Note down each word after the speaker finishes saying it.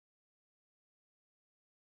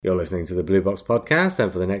You're listening to the Blue Box Podcast,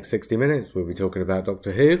 and for the next 60 minutes we'll be talking about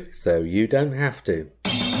Doctor Who, so you don't have to.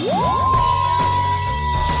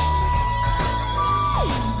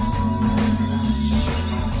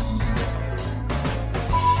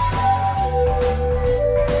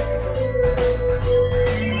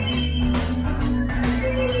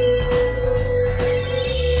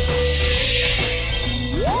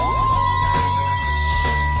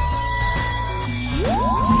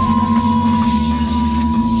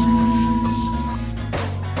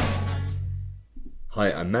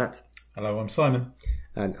 Hi, I'm Matt. Hello, I'm Simon.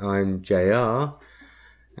 And I'm JR.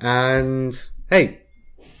 And, hey,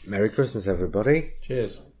 Merry Christmas, everybody.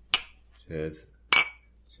 Cheers. Cheers.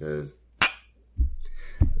 Cheers.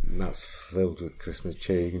 And that's filled with Christmas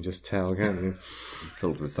cheer, you can just tell, can't you?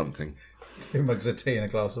 Filled with something. 2 mugs of tea and a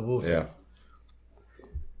glass of water. Yeah.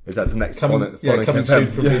 Is that the next Coming phonic soon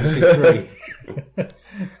from BBC 3.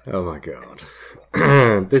 Oh my god.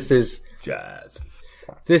 This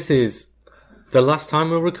is the last time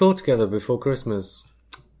we'll record together before Christmas.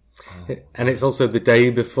 And it's also the day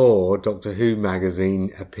before Doctor Who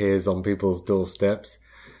magazine appears on people's doorsteps.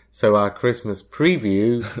 So our Christmas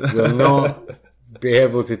preview will not be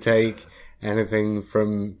able to take anything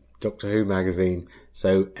from Doctor Who magazine.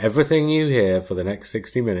 So everything you hear for the next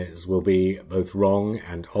 60 minutes will be both wrong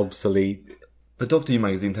and obsolete. The Doctor Who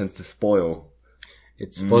magazine tends to spoil.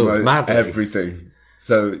 It spoils madly. Everything.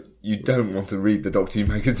 So you don't want to read the Doctor Who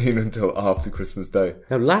magazine until after Christmas Day.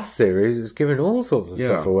 Now, last series it was giving all sorts of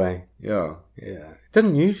stuff away. Yeah. Yeah. It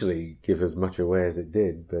doesn't usually give as much away as it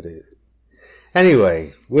did, but it...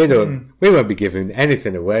 Anyway, we won't be giving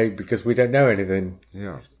anything away because we don't know anything.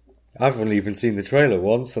 Yeah. I've only even seen the trailer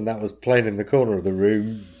once, and that was playing in the corner of the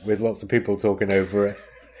room with lots of people talking over it.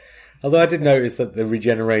 Although I did notice that the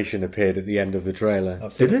regeneration appeared at the end of the trailer.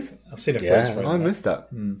 Did it? I've seen a freeze Yeah. frame. I missed that.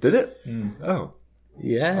 Did it? Oh.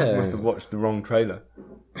 Yeah. I must have watched the wrong trailer.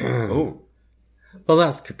 Oh. Well,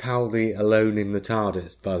 that's Capaldi alone in the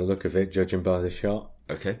TARDIS, by the look of it, judging by the shot.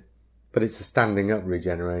 Okay. But it's a standing up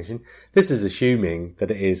regeneration. This is assuming that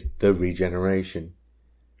it is the regeneration.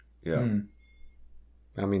 Yeah.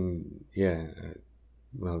 I mean, yeah.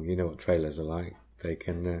 Well, you know what trailers are like. They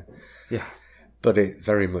can... Yeah. But it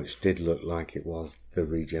very much did look like it was the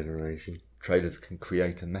regeneration. Trailers can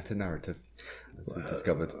create a meta-narrative, as we've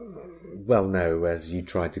discovered. Well, no, as you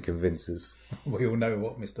tried to convince us. We all know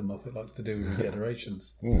what Mr. Moffat likes to do with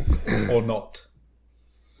regenerations. Or not.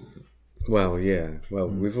 Well, yeah. Well,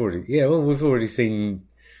 we've already seen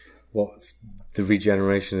what the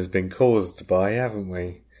regeneration has been caused by, haven't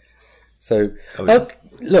we? So, look,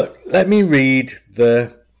 let me read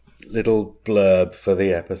the little blurb for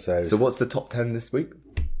the episode. So what's the top 10 this week?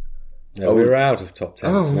 No, we're out of top 10s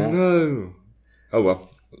Oh, now. no. Oh,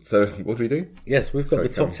 well. So, what do we do? Yes, we've got the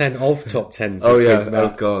top 10 of top 10s this Oh, yeah. week, Matt.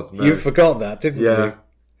 Oh, God. No. You forgot that, didn't Yeah. you?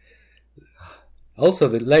 Also,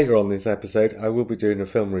 later on this episode, I will be doing a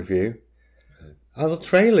film review. I will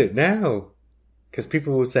trail it now. Because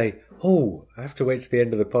people will say, oh, I have to wait to the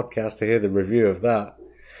end of the podcast to hear the review of that.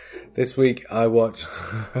 This week, I watched...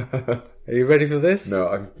 Are you ready for this? No,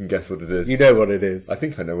 I can guess what it is. You know what it is. I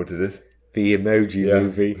think I know what it is. The Emoji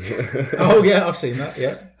Movie. Oh, yeah, I've seen that,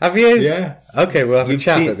 yeah. Have you? Yeah. Okay, we'll have a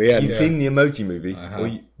chat at the end. You've seen the Emoji Movie? I have.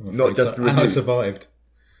 Or not just the And I review? survived.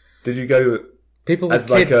 Did you go People with as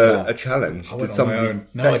like kids, a Matt. challenge? I Did went on my somebody own.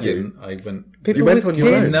 No, bet I you? didn't. I went... People You went with on your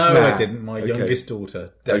kids, own? No, Matt. I didn't. My Okay. youngest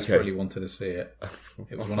daughter desperately wanted to see it.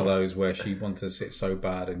 It was one of those where she wanted to see it so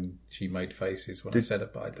bad and she made faces when I said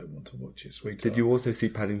it, but I don't want to watch it, sweetheart. Did you also see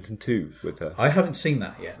Paddington 2 with her? I haven't seen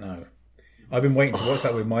that yet, no. I've been waiting to watch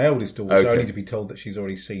that with my eldest daughter, so I need to be told that she's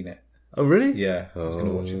already seen it. Oh, really? Yeah, I was going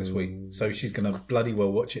to watch it this week. So she's going to bloody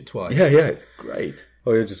well watch it twice. Yeah, it's great.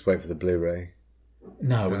 Or you'll just wait for the Blu-ray.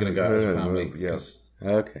 No, we're going to go out as a family. yeah. 'cause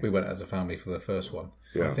Okay. we went as a family for the first one.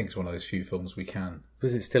 Yeah. I think it's one of those few films we can.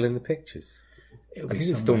 Was it still in the pictures? It'll I be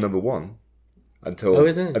think it's still somewhere. number 1 until Oh,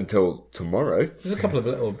 is it? until tomorrow. There's a couple of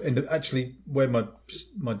little... Actually, where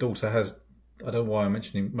my daughter has... I don't know why I'm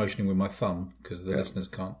motioning with my thumb, because the listeners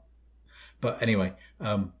can't. But anyway,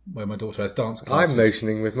 where my daughter has dance classes... I'm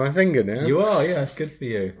motioning with my finger now. You are, yeah, good for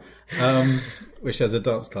you. Which has a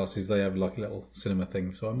dance classes, they have like a little cinema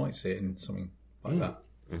thing, so I might see it in something like that.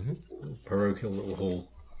 Parochial little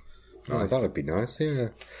hall. Oh, that would be nice, yeah.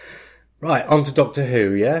 Right, on to Doctor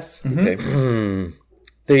Who, yes? Okay.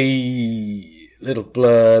 The little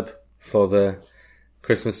blurb for the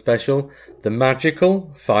Christmas special. The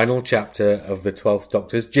magical final chapter of the 12th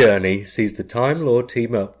Doctor's journey sees the Time Lord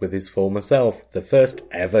team up with his former self, the first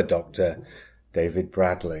ever Doctor, David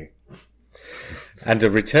Bradley, and a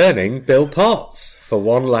returning Bill Potts for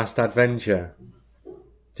one last adventure.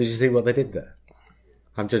 Did you see what they did there?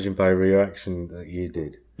 I'm judging by a reaction that you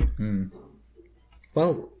did.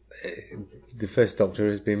 Well, the first Doctor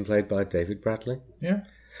has been played by David Bradley. Yeah,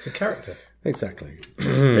 it's a character. Exactly.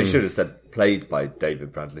 They should have said played by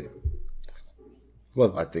David Bradley.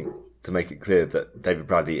 Well, I think, to make it clear that David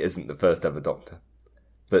Bradley isn't the first ever Doctor.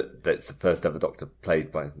 But that's the first ever Doctor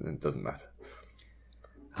played by, it doesn't matter.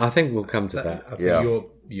 I think we'll come to that. I think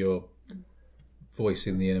your voice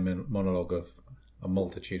in the inner monologue of a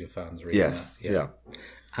multitude of fans reading Yes, that. yeah.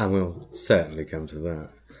 And we'll certainly come to that.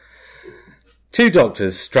 Two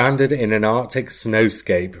Doctors stranded in an Arctic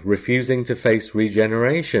snowscape, refusing to face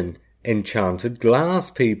regeneration. Enchanted glass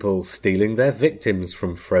people stealing their victims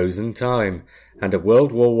from frozen time. And a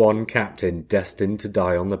World War I captain destined to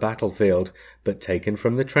die on the battlefield, but taken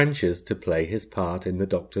from the trenches to play his part in the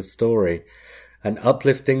Doctor's story. An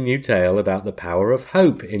uplifting new tale about the power of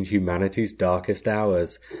hope in humanity's darkest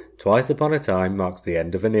hours. Twice Upon a Time marks the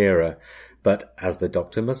end of an era, but as the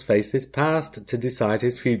Doctor must face his past to decide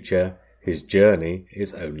his future, his journey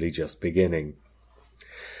is only just beginning.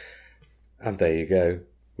 And there you go,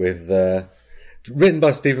 with written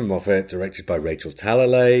by Stephen Moffat, directed by Rachel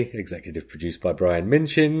Talalay, executive produced by Brian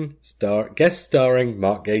Minchin, guest starring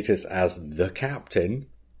Mark Gatiss as the Captain,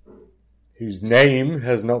 whose name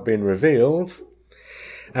has not been revealed,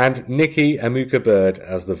 and Nikki Amuka Bird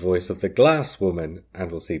as the voice of the Glass Woman, and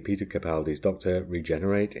we'll see Peter Capaldi's Doctor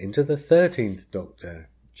regenerate into the 13th Doctor,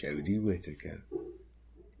 Jodie Whittaker.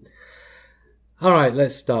 Alright,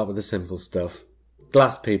 let's start with the simple stuff.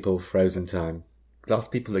 Glass people, frozen time. Glass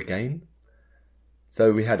people again?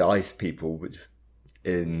 So we had ice people, which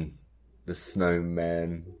in the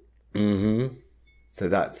snowmen. Mm-hmm. So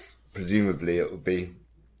that's, presumably it would be,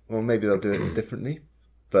 well, maybe they'll do it differently,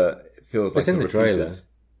 but it feels like It's in the trailer. repeaters.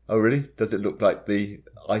 Oh, really? Does it look like the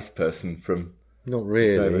ice person from Not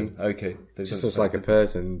really. Snowman? Okay. It just looks like a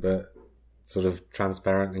person, but sort of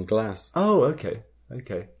transparent and glass. Oh, okay.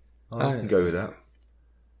 Okay. I can go with that.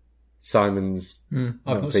 Simon's...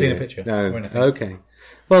 I've not seen a picture. No. Or anything. Okay.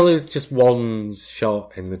 Well, there's just one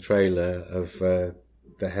shot in the trailer of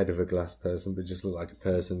the head of a glass person, but it just looked like a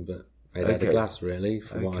person, but made out of glass, really,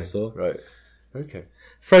 from what I saw. Right. Okay.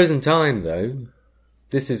 Frozen Time, though,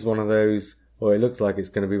 this is one of those... Well, it looks like it's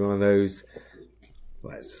going to be one of those...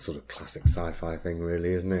 Well, it's a sort of classic sci-fi thing,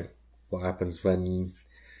 really, isn't it? What happens when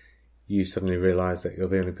you suddenly realise that you're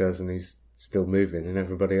the only person who's still moving and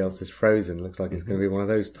everybody else is frozen. Looks like it's going to be one of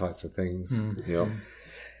those types of things. Yeah.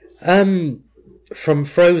 From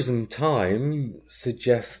Frozen Time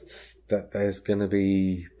suggests that there's going to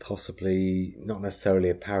be possibly not necessarily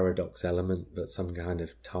a paradox element, but some kind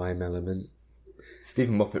of time element.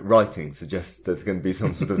 Stephen Moffat writing suggests there's going to be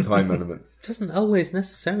some sort of time element. Doesn't always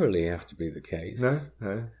necessarily have to be the case. No.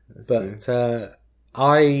 But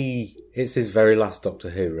it's his very last Doctor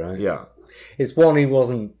Who, right? Yeah. It's one he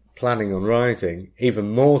wasn't planning on writing,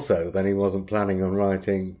 even more so than he wasn't planning on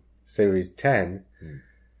writing Series 10.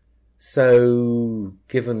 So,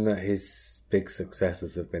 given that his big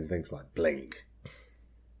successes have been things like Blink,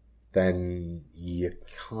 then you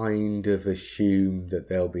kind of assume that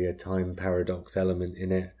there'll be a time paradox element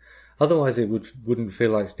in it. Otherwise, it wouldn't feel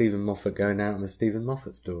like Stephen Moffat going out on a Stephen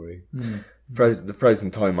Moffat story. The Frozen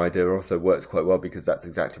Time idea also works quite well because that's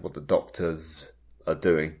exactly what the Doctors are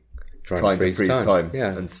doing. Trying to freeze time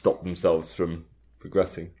and stop themselves from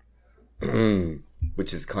progressing.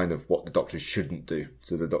 Which is kind of what the Doctors shouldn't do.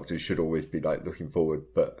 So the Doctors should always be like looking forward,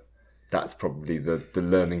 but that's probably the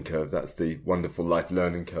learning curve. That's the wonderful life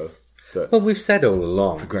learning curve. Well, we've said all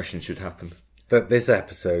along Progression should happen. that this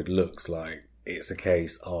episode looks like it's a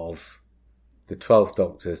case of the 12th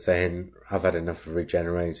Doctor saying, I've had enough of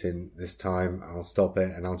regenerating this time, I'll stop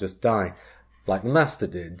it and I'll just die. Like the Master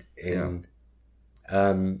did in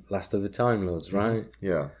Last of the Time Lords, right?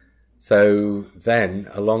 Yeah. So then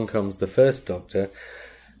along comes the first Doctor.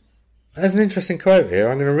 There's an interesting quote here.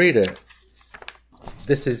 I'm going to read it.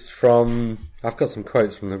 This is from... I've got some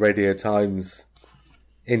quotes from the Radio Times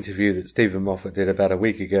interview that Stephen Moffat did about a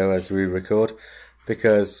week ago as we record,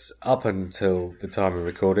 because up until the time of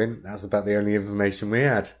recording, that's about the only information we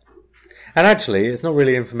had. And actually, it's not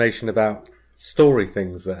really information about story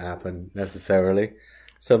things that happen necessarily,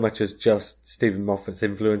 so much as just Stephen Moffat's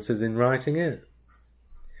influences in writing it.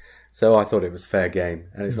 So I thought it was fair game,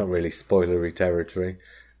 and it's not really spoilery territory.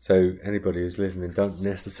 So anybody who's listening don't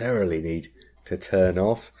necessarily need to turn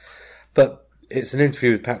off. But it's an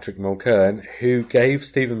interview with Patrick Mulcairn, who gave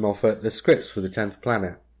Stephen Moffat the scripts for the 10th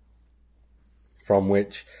Planet, from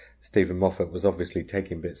which Stephen Moffat was obviously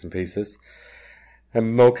taking bits and pieces.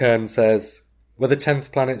 And Mulcairn says, "Were the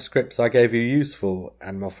 10th Planet scripts I gave you useful?"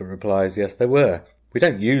 And Moffat replies, "Yes, they were. We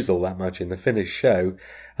don't use all that much in the finished show,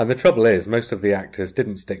 and the trouble is most of the actors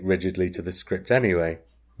didn't stick rigidly to the script anyway.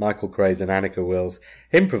 Michael Craze and Annika Wills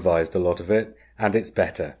improvised a lot of it, and it's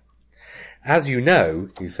better. As you know,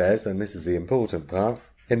 he says, and this is the important part,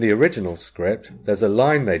 in the original script, there's a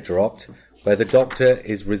line they dropped where the Doctor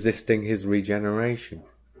is resisting his regeneration.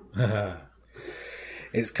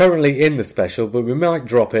 It's currently in the special, but we might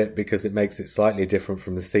drop it because it makes it slightly different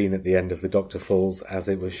from the scene at the end of The Doctor Falls as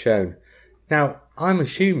it was shown. Now, I'm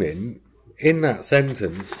assuming in that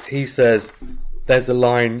sentence he says there's a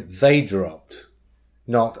line they dropped,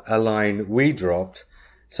 not a line we dropped.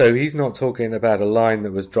 So he's not talking about a line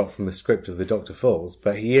that was dropped from the script of The Doctor Falls,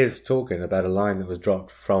 but he is talking about a line that was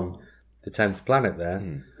dropped from the 10th Planet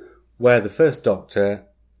there, where the first Doctor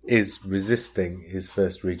is resisting his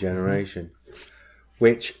first regeneration,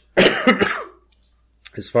 which,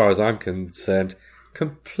 as far as I'm concerned,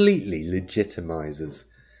 completely legitimises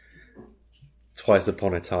Twice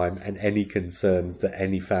Upon a Time and any concerns that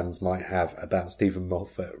any fans might have about Stephen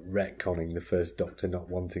Moffat retconning the first Doctor not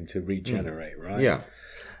wanting to regenerate, right? Yeah.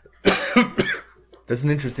 There's an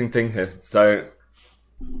interesting thing here. So,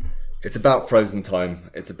 it's about frozen time.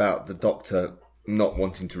 It's about the Doctor not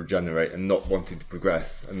wanting to regenerate and not wanting to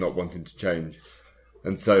progress and not wanting to change.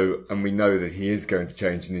 And we know that he is going to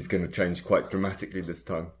change, and he's going to change quite dramatically this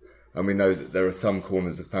time. And we know that there are some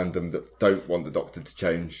corners of fandom that don't want the Doctor to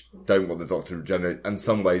change, don't want the Doctor to regenerate, and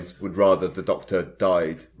some ways would rather the Doctor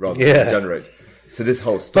died rather than regenerate. So this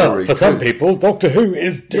whole story... Well, for some people, Doctor Who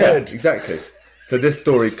is dead. Yeah, exactly. So this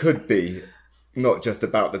story could be not just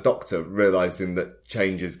about the Doctor realising that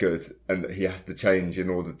change is good and that he has to change in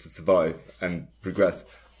order to survive and progress,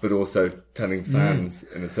 but also telling fans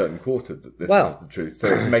in a certain quarter that this is the truth. So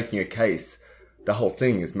it's making a case. The whole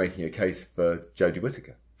thing is making a case for Jodie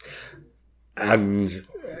Whittaker. And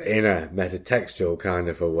in a metatextual kind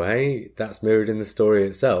of a way, that's mirrored in the story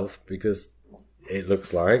itself, because it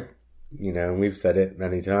looks like, and we've said it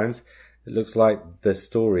many times, it looks like the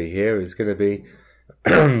story here is going to be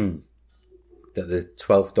that the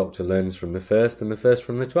 12th Doctor learns from the first and the first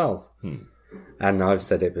from the 12th. And I've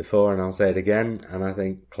said it before and I'll say it again, and I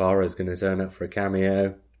think Clara's going to turn up for a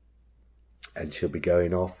cameo and she'll be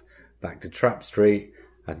going off back to Trap Street,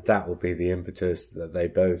 and that will be the impetus that they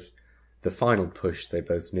both, the final push they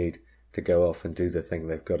both need to go off and do the thing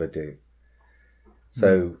they've got to do.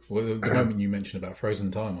 So, well, the moment you mentioned about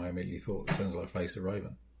frozen time, I immediately thought it sounds like Face of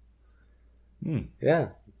Raven. Yeah,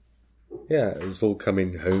 it's all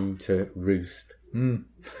coming home to roost.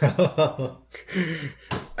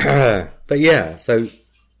 But yeah, so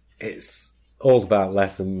it's all about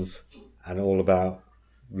lessons and all about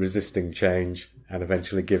resisting change and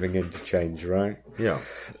eventually giving in to change, right? Yeah.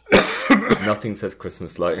 Nothing says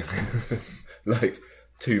Christmas like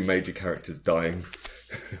two major characters dying.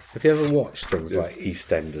 Have you ever watched things like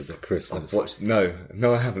EastEnders at Christmas? I've watched... No,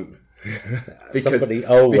 I haven't. Somebody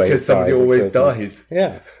always dies.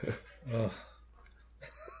 Yeah.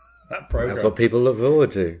 That program. That's what people look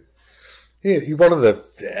forward to. Yeah, one of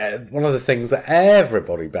the things that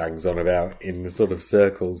everybody bangs on about in the sort of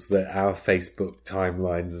circles that our Facebook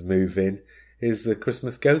timelines move in is the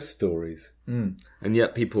Christmas ghost stories. And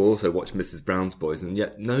yet people also watch Mrs. Brown's Boys, and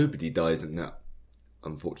yet nobody dies in that,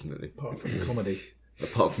 unfortunately. Apart from comedy.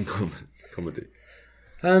 Apart from comedy.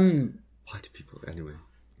 Why do people... Anyway.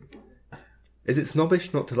 Is it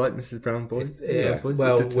snobbish not to like Mrs. Brown's Boys?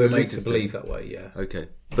 Well, we're made to believe that way, yeah. Okay.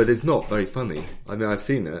 But it's not very funny. I mean, I've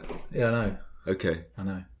seen it. Yeah, I know. Okay. I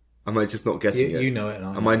know. Am I just not getting it? You know it, and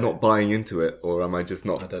I know Am I not buying into it, or am I just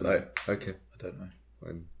not... I don't know. Okay. I don't know.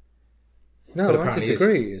 Fine. No, I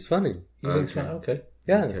disagree. It's funny. You think it's funny? Okay.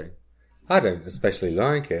 Yeah. Okay. I don't especially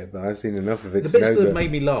like it, but I've seen enough of it The to bits know that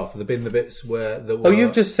made me laugh have been the bits where there were... Oh,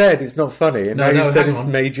 you've just said it's not funny, and now you've said it's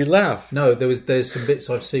made you laugh. No, there's some bits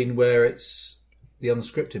I've seen where it's the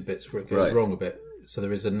unscripted bits where it goes wrong a bit. So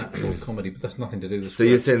there is a natural comedy, but that's nothing to do with the script. So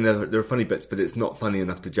you're saying there are funny bits, but it's not funny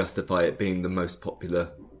enough to justify it being the most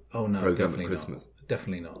popular program at Christmas?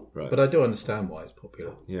 Definitely not. Right. But I do understand why it's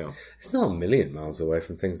popular. Yeah. It's not a million miles away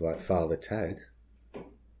from things like Father Ted.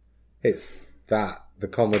 It's that the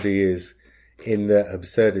comedy is in the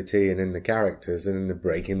absurdity and in the characters and in the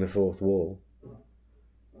breaking the fourth wall.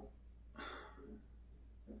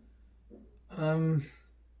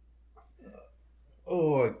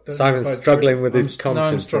 Simon's struggling with his conscience. No,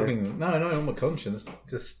 I'm struggling. No, not my conscience.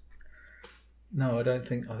 Just no. I don't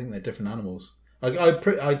think. I think they're different animals. I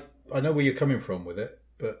know where you're coming from with it,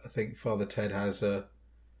 but I think Father Ted has a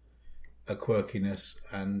quirkiness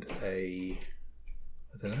and I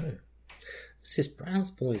don't know. Mrs.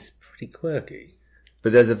 Brown's Boy is pretty quirky,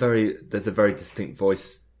 but there's a very distinct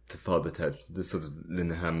voice to Father Ted, the sort of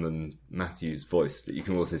Linehan and Matthews voice that you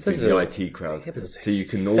can also see in the IT crowd. Yeah, so you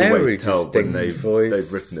can always tell when they've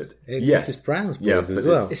written it. Yes, Mrs. Brown's Boys as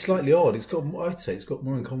well. It's slightly odd. I'd say it's got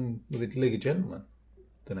more in common with the League of Gentlemen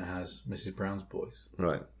than it has Mrs. Brown's Boys.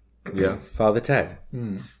 Right. Yeah. Father Ted. I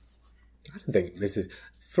don't think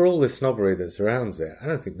for all the snobbery that surrounds it, I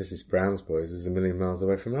don't think Mrs. Brown's Boys is a million miles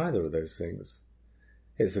away from either of those things.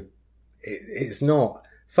 It's not.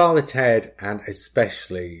 Father Ted, and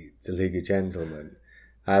especially the League of Gentlemen,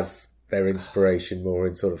 have their inspiration more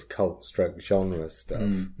in sort of cult-stroke genre stuff,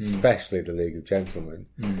 especially the League of Gentlemen.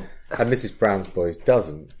 And Mrs. Brown's Boys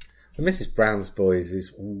doesn't. And Mrs. Brown's Boys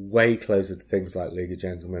is way closer to things like League of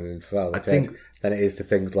Gentlemen and Father Ted than it is to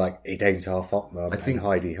things like It Ain't Half Hot Mum and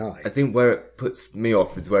Heidi High. I think where it puts me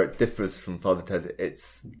off is where it differs from Father Ted.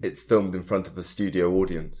 It's filmed in front of a studio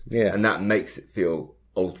audience, and that makes it feel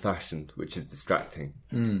old-fashioned, which is distracting.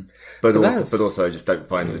 But also, I just don't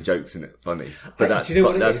find the jokes in it funny. But that's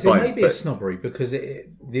fine. It may be a snobbery because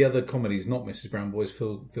the other comedies, not Mrs. Brown Boys,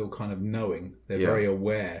 feel kind of knowing. They're very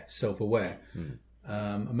aware, self-aware,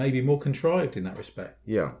 and maybe more contrived in that respect.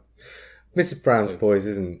 Yeah, Mrs. Brown's Boys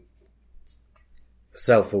isn't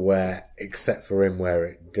self-aware except for in where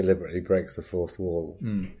it deliberately breaks the fourth wall,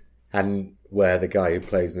 and where the guy who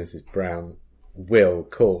plays Mrs. Brown will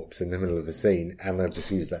corpse in the middle of a scene, and they'll just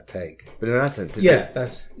use that take. But in that sense, in that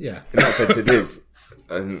sense, it is.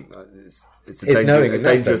 It's a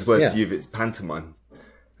dangerous word to use. It's pantomime,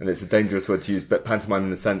 and it's a dangerous word to use. But pantomime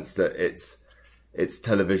in the sense that it's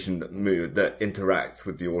television that interacts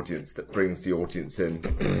with the audience, that brings the audience in.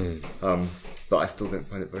 But I still don't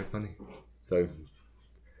find it very funny. So.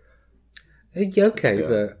 Okay,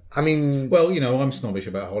 but I mean, well, I'm snobbish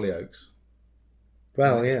about Hollyoaks.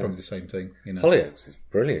 Well, it's probably the same thing. Hollyoaks is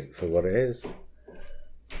brilliant for what it is.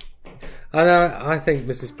 And I think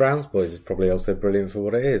Mrs. Brown's Boys is probably also brilliant for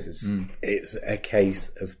what it is. It's a case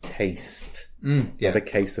of taste, not a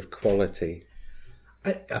case of quality.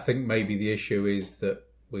 I think maybe the issue is that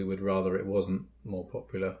we would rather it wasn't more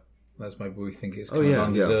popular. That's maybe we think it's kind of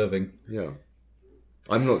undeserving. Yeah.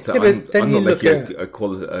 I'm not making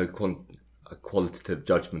a qualitative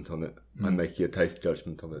judgment on it. I'm making a taste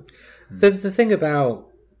judgment on it. The thing about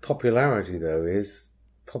popularity, though, is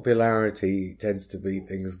popularity tends to be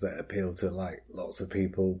things that appeal to lots of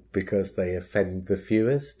people because they offend the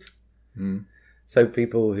fewest. So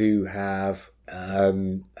people who have a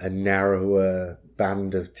narrower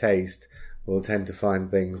band of taste will tend to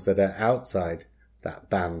find things that are outside that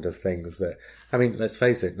band of things that... I mean, let's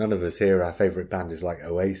face it, none of us here, our favourite band is like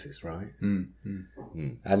Oasis, right?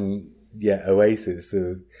 And... yeah, Oasis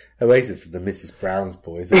are the Mrs. Brown's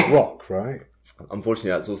Boys of rock, right?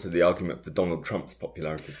 Unfortunately, that's also the argument for Donald Trump's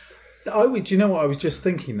popularity. Do you know what? I was just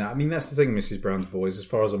thinking that. I mean, that's the thing, Mrs. Brown's Boys, as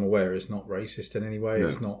far as I'm aware, it's not racist in any way. No.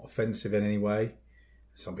 It's not offensive in any way.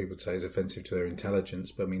 Some people say it's offensive to their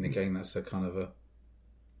intelligence, but I mean, again, that's a kind of a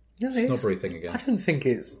snobbery thing again. I don't think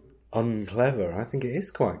it's unclever. I think it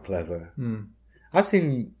is quite clever. I've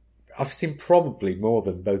seen probably more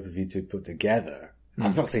than both of you two put together.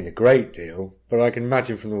 I've not seen a great deal, but I can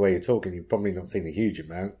imagine from the way you're talking, you've probably not seen a huge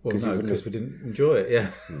amount. Well, no, because we didn't enjoy it, yeah.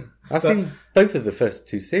 I've seen both of the first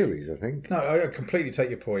two series, I think. No, I completely take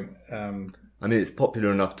your point. I mean, it's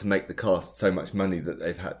popular enough to make the cast so much money that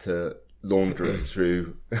they've had to launder it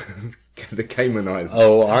through the Cayman Islands.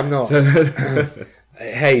 Oh, I'm not...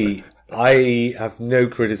 Hey... I have no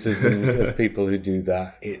criticisms of people who do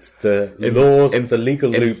that. It's the laws, the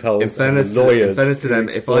legal loopholes, and the lawyers who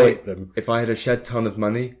exploit them. If I had a shed ton of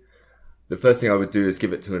money, the first thing I would do is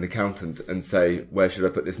give it to an accountant and say, where should I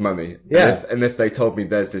put this money? Yeah. And if they told me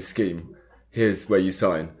there's this scheme, here's where you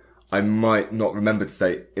sign, I might not remember to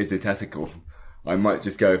say, is it ethical? I might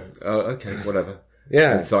just go, oh, okay, whatever.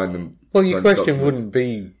 Yeah. And sign them. Well, your question wouldn't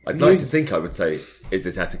be... I'd like to think I would say, is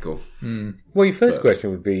it ethical? Well, your first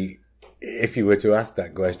question would be, if you were to ask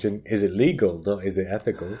that question, is it legal, not is it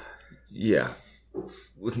ethical? Yeah.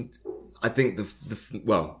 I think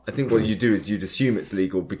I think what you do is you'd assume it's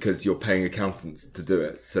legal because you're paying accountants to do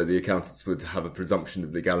it. So the accountants would have a presumption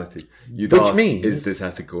of legality. You'd ask, is this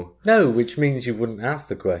ethical? No, which means you wouldn't ask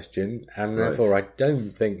the question, and therefore I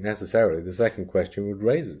don't think necessarily the second question would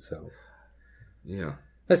raise itself. Yeah.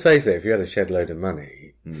 Let's face it, if you had a shed load of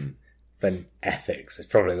money, then ethics is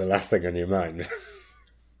probably the last thing on your mind.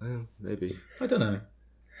 Maybe. I don't know.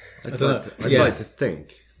 I'd like to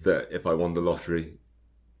think that if I won the lottery,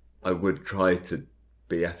 I would try to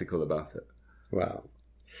be ethical about it. Well,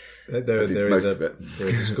 there is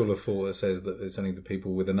a school of thought that says that it's only the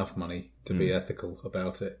people with enough money to be ethical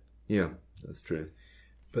about it. Yeah, that's true.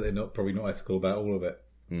 But they're probably not ethical about all of it.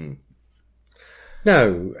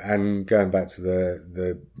 No, and going back to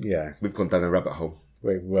the we've gone down a rabbit hole.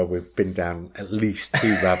 We've been down at least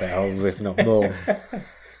 2 rabbit holes, if not more.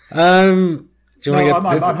 I'm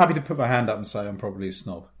happy to put my hand up and say I'm probably a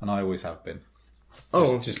snob, and I always have been.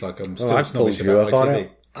 Just like I'm still snobbish about ITV.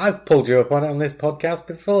 I've pulled you up on it on this podcast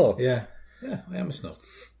before. Yeah, I am a snob.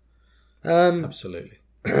 Absolutely.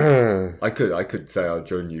 I could say I'll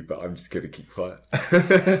join you, but I'm just going to keep quiet.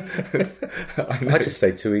 I just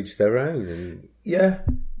say to each their own.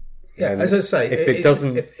 And, as I say,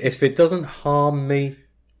 if it doesn't harm me,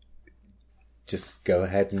 just go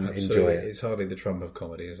ahead and enjoy it. It's hardly the Trump of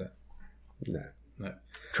comedy, is it? No.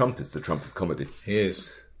 Trump is the Trump of comedy. He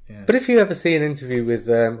is. Yeah. But if you ever see an interview with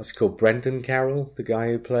what's he called, Brendan Carroll, the guy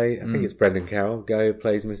who I think it's Brendan Carroll, the guy who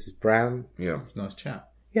plays Mrs. Brown. Yeah, he's a nice chap.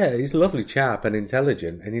 Yeah, he's a lovely chap and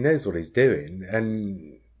intelligent, and he knows what he's doing.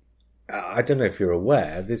 And I don't know if you're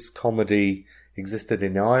aware, this comedy existed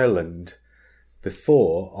in Ireland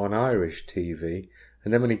before on Irish TV,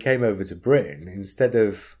 and then when he came over to Britain, instead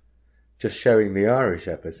of just showing the Irish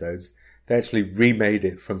episodes, they actually remade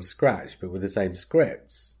it from scratch, but with the same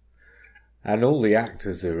scripts. And all the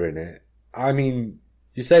actors are in it. I mean,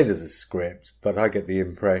 you say there's a script, but I get the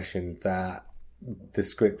impression that the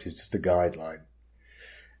script is just a guideline.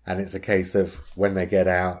 And it's a case of when they get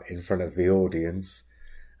out in front of the audience,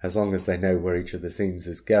 as long as they know where each of the scenes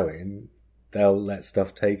is going, they'll let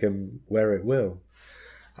stuff take them where it will.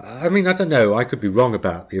 I mean, I don't know. I could be wrong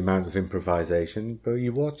about the amount of improvisation, but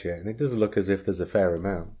you watch it and it does look as if there's a fair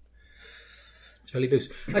amount. It's fairly loose.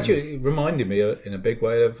 Actually, it reminded me in a big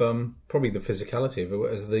way of probably the physicality of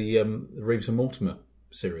it as the Reeves and Mortimer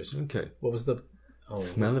series. Okay. What was the...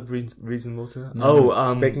 Smell of Reeves and Mortimer?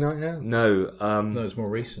 No. Big Night Out? No. No, it's more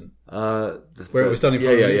recent. Where it was done in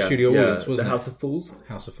front of the studio audience, wasn't it? House of Fools?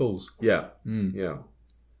 House of Fools. Yeah. Yeah.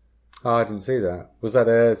 Oh, I didn't see that. Was that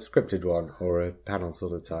a scripted one or a panel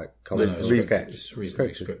sort of type? It's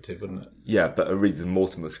reasonably scripted, wasn't it? Yeah, but a Reeves and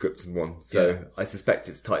Mortimer scripted one. So I suspect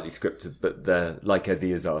it's tightly scripted, but they're like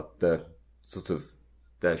Eddie Izzard, the sort of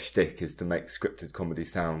their shtick is to make scripted comedy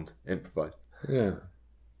sound improvised. Yeah.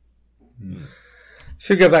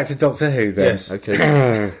 Should we go back to Doctor Who then? Yes.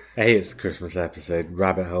 Okay. Hey, it's a Christmas episode.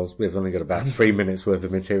 Rabbit holes. We've only got about 3 minutes worth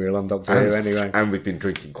of material on Doctor Who anyway. And we've been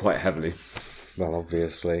drinking quite heavily. Well,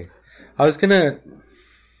 obviously. I was gonna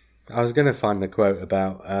find the quote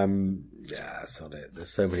about sod it.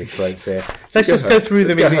 There's so many quotes here. Let's just go through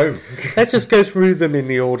them let's just go through them in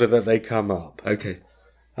the order that they come up. Okay.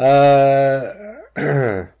 Well,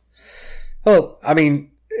 I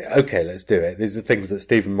mean, okay, let's do it. These are things that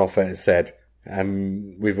Stephen Moffat has said,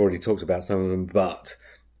 and we've already talked about some of them, but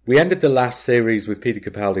we ended the last series with Peter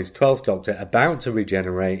Capaldi's 12th Doctor about to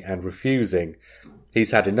regenerate and refusing.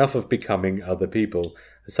 He's had enough of becoming other people,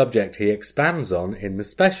 a subject he expands on in the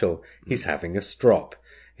special. He's having a strop.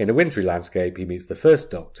 In a wintry landscape, he meets the first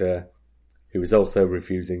Doctor, who is also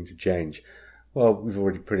refusing to change. Well, we've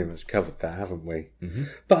already pretty much covered that, haven't we? Mm-hmm.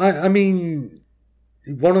 But I mean,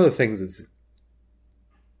 one of the things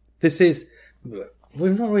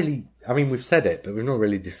we've not really, I mean, we've said it, but we've not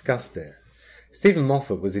really discussed it. Stephen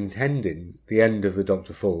Moffat was intending the end of the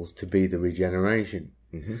Doctor Falls to be the regeneration.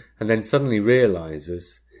 Mm-hmm. And then suddenly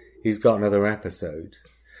realises he's got another episode.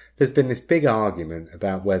 There's been this big argument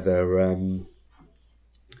about whether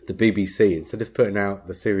the BBC, instead of putting out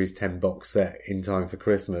the Series 10 box set in time for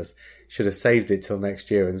Christmas, should have saved it till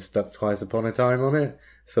next year and stuck Twice Upon a Time on it,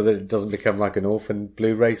 so that it doesn't become like an orphan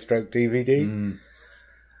Blu-ray stroke DVD.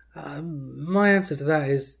 My answer to that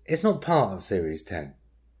is, it's not part of Series 10.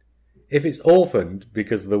 If it's orphaned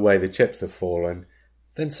because of the way the chips have fallen,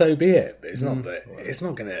 then so be it. But it's not that. It's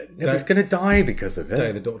not gonna. It's gonna die because of it. Day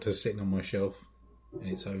of the Doctor's sitting on my shelf in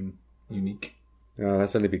its own unique. Oh,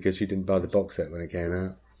 that's only because you didn't buy the box set when it came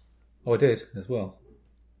out. Oh, I did as well.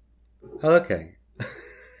 Oh, okay.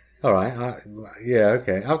 All right.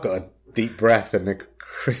 Okay. I've got a Deep Breath and a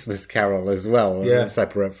Christmas Carol as well. Yeah.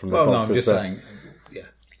 Separate from the boxes. boxes. No, I'm just saying. Yeah.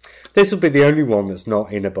 This will be the only one that's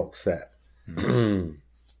not in a box set.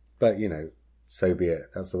 But so be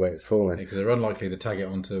it. That's the way it's fallen. Because they're unlikely to tag it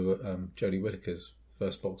onto Jodie Whittaker's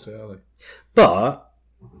first box set, are they? But,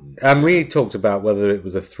 and we talked about whether it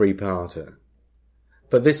was a 3-parter.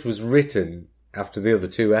 But this was written after the other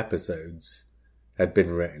 2 episodes had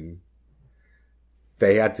been written.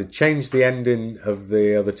 They had to change the ending of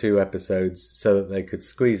the other 2 episodes so that they could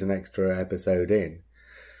squeeze an extra episode in.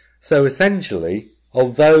 So essentially,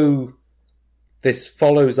 although this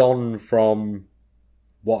follows on from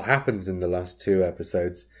what happens in the last 2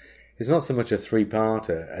 episodes, it's not so much a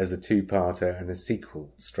 3-parter as a 2-parter and a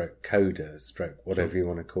sequel, stroke coda, stroke whatever you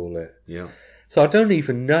want to call it. Yeah. So I don't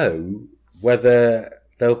even know whether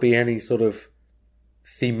there'll be any sort of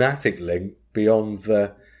thematic link beyond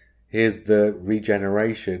here's the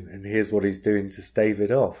regeneration and here's what he's doing to stave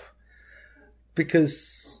it off.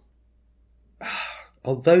 Because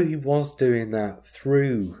although he was doing that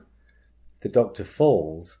through the Doctor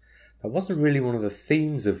Falls, that wasn't really one of the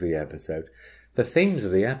themes of the episode. The themes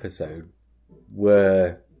of the episode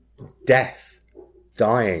were death,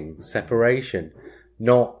 dying, separation,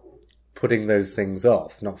 not putting those things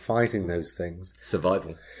off, not fighting those things.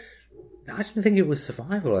 Survival. I didn't think it was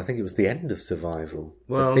survival. I think it was the end of survival.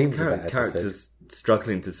 Well, characters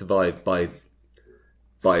struggling to survive by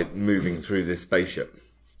moving through this spaceship.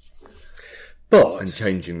 And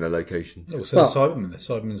changing their location. Oh, so the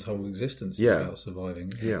Cyberman's whole existence is about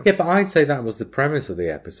surviving. Yeah, but I'd say that was the premise of the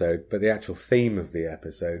episode, but the actual theme of the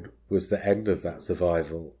episode was the end of that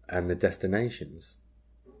survival and the destinations.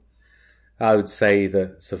 I would say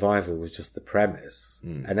that survival was just the premise,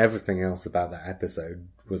 and everything else about that episode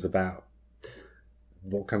was about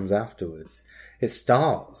what comes afterwards. It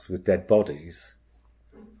starts with dead bodies.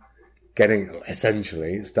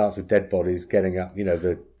 It starts with dead bodies getting up,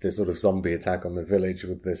 the sort of zombie attack on the village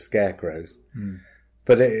with the scarecrows.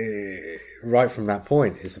 But right from that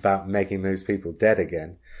point, it's about making those people dead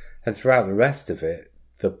again. And throughout the rest of it,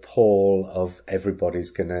 the pall of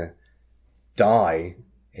everybody's going to die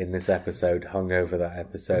in this episode hung over that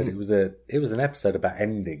episode. It was an episode about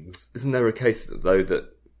endings. Isn't there a case, though, that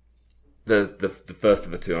the first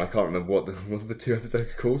of the two, and I can't remember what are the two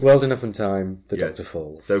episodes called? World Enough and Time, The Doctor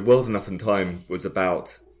Falls. So World Enough and Time was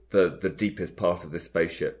about the deepest part of this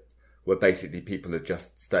spaceship, where basically people had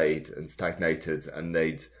just stayed and stagnated, and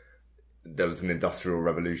there was an industrial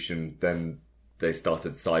revolution, then they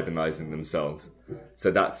started cybernizing themselves.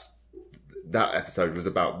 So that episode was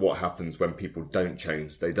about what happens when people don't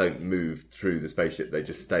change. They don't move through the spaceship, they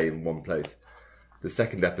just stay in one place. The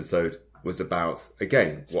second episode was about,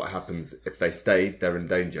 again, what happens if they stay, they're in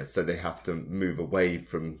danger. So they have to move away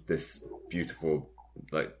from this beautiful,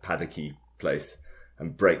 paddocky place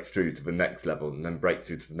and break through to the next level and then break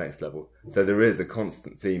through to the next level. So there is a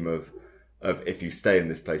constant theme of if you stay in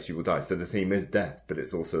this place, you will die. So the theme is death, but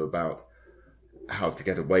it's also about how to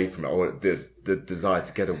get away from it, or the desire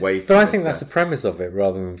to get away from it. But I think that's the premise of it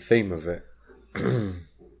rather than the theme of it.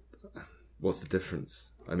 What's the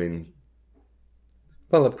difference? I mean...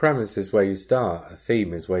 Well, the premise is where you start. A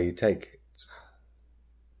theme is where you take it.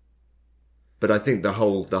 But I think the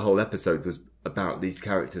whole episode was about these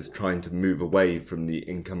characters trying to move away from the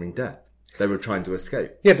incoming death. They were trying to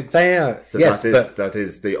escape. Yeah, but they are... So that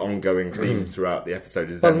is the ongoing theme throughout the episode.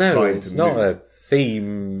 Trying to move. It's not a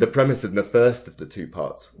theme. The premise of the first of the two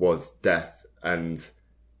parts was death and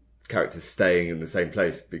characters staying in the same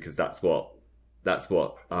place, because that's what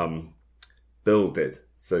Bill did.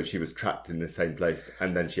 So she was trapped in the same place,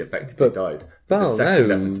 and then she effectively died. But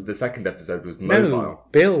the second episode was mobile. No,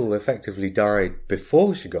 Bill effectively died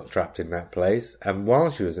before she got trapped in that place, and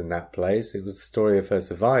while she was in that place, it was the story of her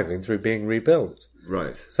surviving through being rebuilt.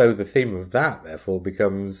 Right. So the theme of that, therefore,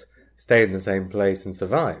 becomes stay in the same place and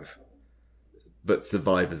survive. But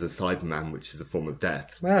survive as a Cyberman, which is a form of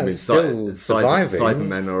death. Well, still surviving.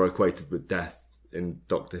 Cybermen are equated with death in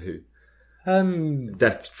Doctor Who.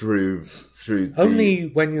 Death through only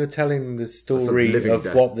when you're telling the story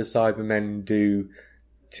of what the Cybermen do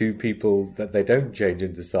to people that they don't change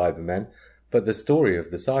into Cybermen, but the story of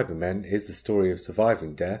the Cybermen is the story of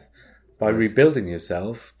surviving death by rebuilding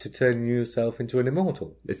yourself to turn yourself into an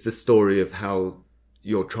immortal. It's the story of how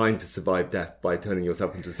you're trying to survive death by turning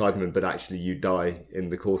yourself into a Cyberman, but actually you die in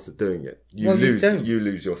the course of doing it. You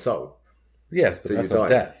lose your soul. Yes, but so that's not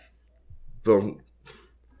death. But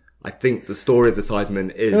I think the story of the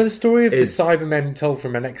Cybermen is... No, the story of the Cybermen told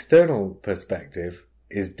from an external perspective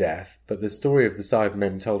is death, but the story of the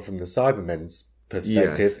Cybermen told from the Cybermen's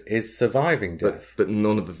perspective is surviving death. But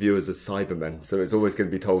none of the viewers are Cybermen, so it's always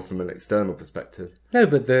going to be told from an external perspective. No,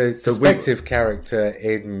 but the perspective character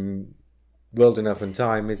in World Enough and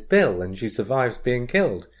Time is Bill, and she survives being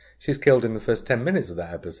killed. She's killed in the first 10 minutes of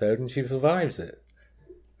that episode, and she survives it.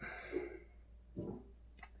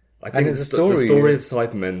 I think the story of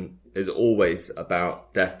Cybermen is always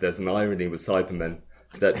about death. There's an irony with Cybermen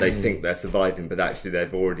that they think they're surviving, but actually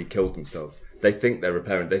they've already killed themselves. They think they're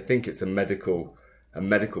repairing. They think it's a medical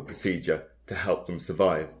procedure to help them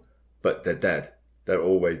survive, but they're dead. They're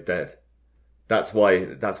always dead. That's why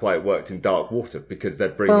it worked in Dark Water, because they're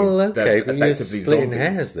bringing. Well, okay, but you're splitting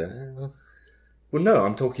hairs there. Well, no,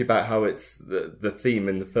 I'm talking about how it's the theme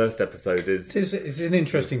in the first episode is... It's an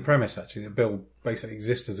interesting premise, actually, that Bill basically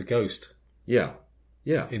exists as a ghost. Yeah.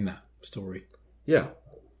 In that story. Yeah.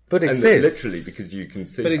 But exists. Literally, because you can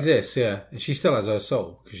see... But exists, yeah. And she still has her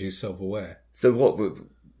soul, because she's self-aware. So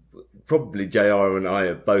probably JR and I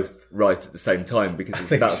are both right at the same time because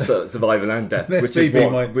it's about survival and death, which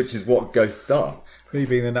is what ghosts are. Me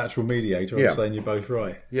being the natural mediator, I'm saying you're both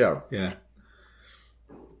right. Yeah. Yeah.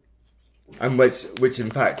 And which in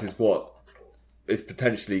fact is what is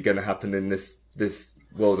potentially going to happen in this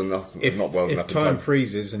world and not world. If time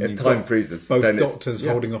freezes and both doctors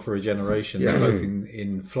holding off a regeneration, they're both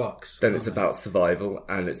in flux. Then it's about survival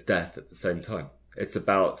and it's death at the same time. It's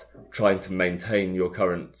about trying to maintain your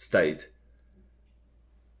current state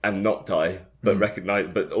and not die,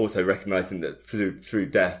 but also recognizing that through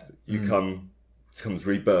death comes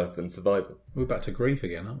rebirth and survival. We're back to grief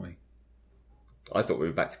again, aren't we? I thought we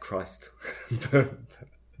were back to Christ,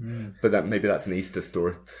 but maybe that's an Easter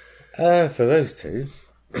story. For those two,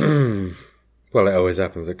 well, it always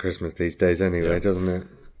happens at Christmas these days, anyway, doesn't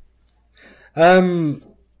it?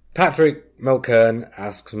 Patrick Mulkern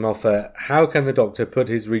asks Moffat, how can the Doctor put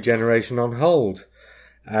his regeneration on hold?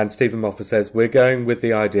 And Stephen Moffat says, we're going with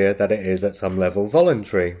the idea that it is at some level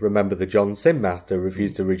voluntary. Remember the John Sim Master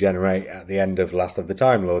refused to regenerate at the end of Last of the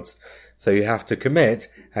Time Lords. So you have to commit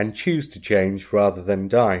and choose to change rather than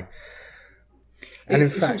die. And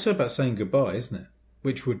it's also about saying goodbye, isn't it?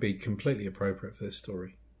 Which would be completely appropriate for this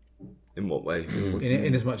story. In what way?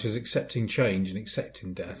 In as much as accepting change and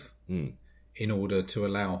accepting death in order to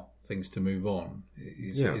allow things to move on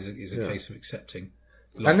is a case of accepting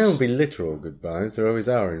loss. And there will be literal goodbyes. There always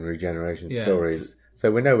are in regeneration stories.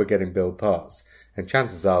 So we know we're getting Bill Potts. And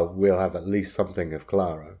chances are we'll have at least something of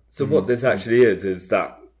Clara. So what this actually is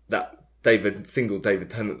that single David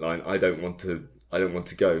Tennant line, I don't want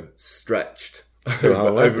to go, stretched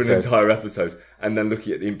over an entire episode, and then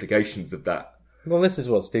looking at the implications of that. Well, this is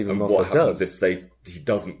what Stephen Moffat what happens if he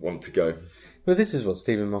doesn't want to go. Well, this is what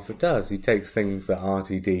Stephen Moffat does. He takes things that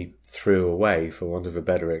RTD threw away, for want of a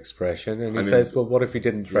better expression, and he says, well, what if he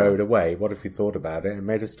didn't throw it away? What if he thought about it and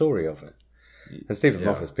made a story of it? And Stephen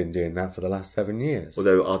Moffat's been doing that for the last 7 years.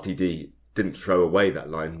 Although RTD didn't throw away that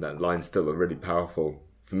line's still a really powerful,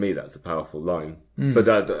 for me, that's a powerful line. But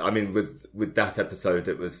with that episode,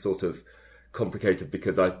 it was sort of complicated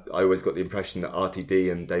because I always got the impression that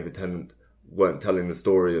RTD and David Tennant weren't telling the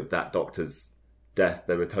story of that Doctor's death.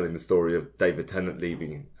 They were telling the story of David Tennant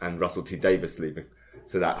leaving and Russell T Davies leaving.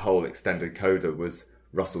 So that whole extended coda was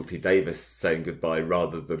Russell T Davies saying goodbye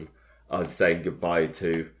rather than us saying goodbye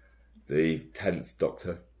to the 10th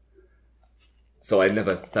Doctor. So I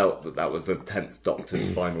never felt that was a 10th Doctor's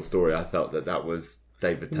final story. I felt that was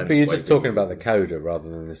David Tennant. But you're just talking about the coda rather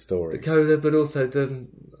than the story. The coda, but also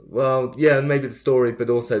maybe the story, but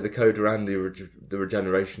also the coda and the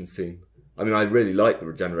regeneration scene. I mean, I really liked the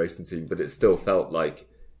regeneration scene, but it still felt like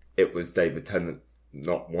it was David Tennant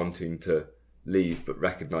not wanting to leave, but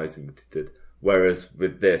recognising that he did. Whereas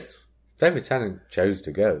with this... David Tennant chose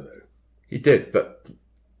to go, though. He did, but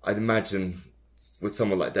I'd imagine with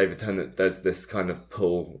someone like David Tennant, there's this kind of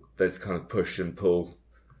pull, there's kind of push and pull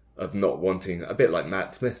of not wanting, a bit like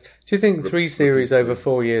Matt Smith. Do you think 3 series over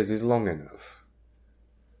 4 years is long enough?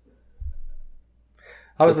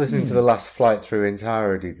 I was listening to the last flight through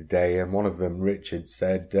entirety today, and one of them, Richard,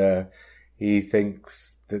 said he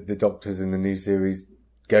thinks that the Doctors in the new series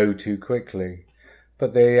go too quickly.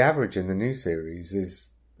 But the average in the new series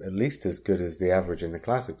is at least as good as the average in the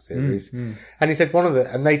classic series. And he said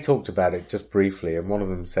and they talked about it just briefly, and one of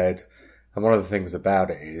them said, and one of the things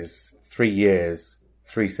about it is 3 years,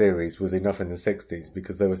 3 series was enough in the 60s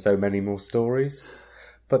because there were so many more stories.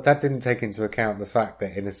 But that didn't take into account the fact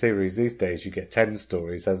that in a series these days you get 10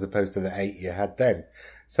 stories as opposed to the 8 you had then.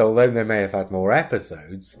 So although they may have had more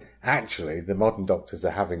episodes, actually the modern Doctors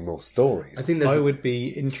are having more stories. I would be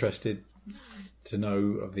interested to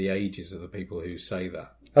know of the ages of the people who say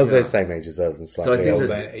that. Oh, they're the same age as us and slightly older.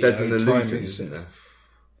 So I think there's an illusion, isn't there?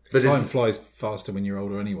 But time flies faster when you're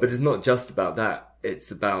older anyway. But it's not just about that.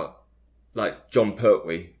 It's about, like, John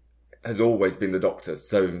Pertwee has always been the Doctor.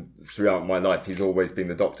 So throughout my life, he's always been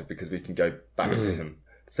the Doctor because we can go back to him.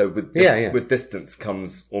 So with distance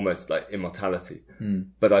comes almost like immortality.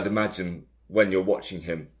 But I'd imagine when you're watching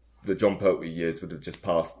him, the John Pertwee years would have just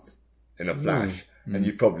passed in a flash. And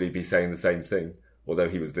you'd probably be saying the same thing, although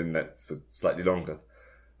he was doing that for slightly longer.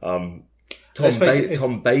 Tom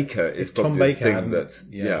Baker is probably the thing that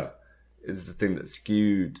is the thing that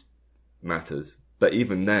skewed matters. But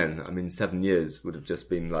even then, I mean, 7 years would have just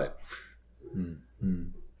been like...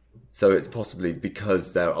 So it's possibly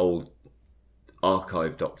because they're old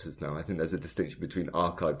archive Doctors now. I think there's a distinction between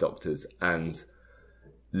archive Doctors and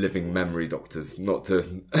living memory Doctors, not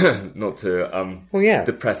to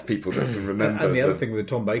depress people that can remember. And the other thing with the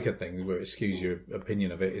Tom Baker thing, where it skews your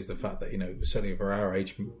opinion of it, is the fact that, certainly for our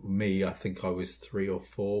age, I think I was 3 or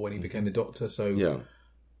 4 when he became the Doctor. So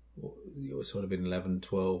it would sort of been 11,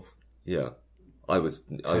 12. Yeah. I was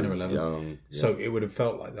 10 or 11. Young. Yeah. So it would have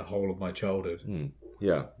felt like the whole of my childhood.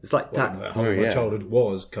 Yeah. It's like that. The whole of my childhood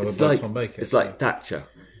was covered by Tom Baker. It's like Thatcher.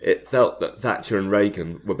 It felt that Thatcher and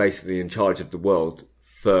Reagan were basically in charge of the world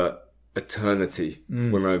for eternity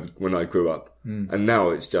when I grew up. And now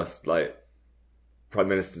it's just like prime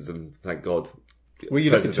ministers and thank God. Well,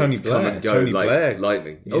 you look at Tony Blair. Tony Blair.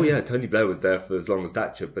 Lightning. Yeah. Oh yeah, Tony Blair was there for as long as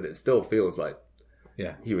Thatcher, but it still feels like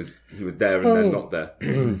he was there and then not there.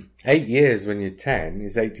 8 years when you're 10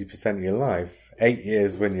 is 80% of your life. 8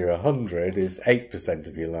 years when you're 100 is 8%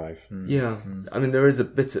 of your life. Yeah, I mean there is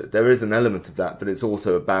an element of that, but it's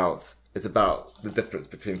also about the difference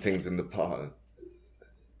between things in the past,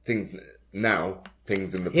 things now,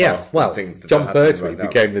 things in the past. Well, things that John Pertwee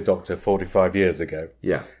became the Doctor 45 years ago.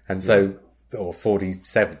 Yeah, and so. Or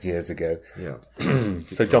 47 years ago. Yeah.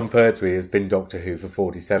 So John Pertwee has been Doctor Who for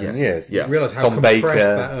 47 years. Yeah. You realise how compressed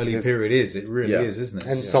that early period is. It really is, isn't it?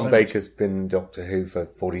 And Tom Baker's been Doctor Who for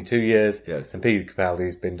 42 years. Yes. And Peter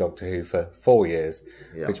Capaldi's been Doctor Who for 4 years.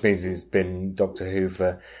 Yeah. Which means he's been Doctor Who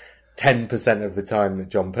for 10% of the time that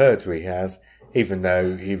John Pertwee has, even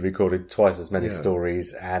though he recorded twice as many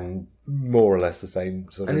stories and more or less the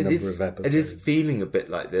same sort of number of episodes. It is feeling a bit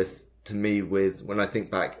like this to me when I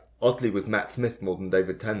think back, oddly with Matt Smith more than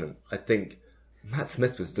David Tennant. I think Matt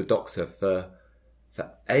Smith was the Doctor for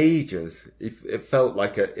ages. It feels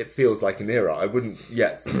like an era. I wouldn't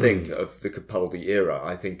yet think of the Capaldi era.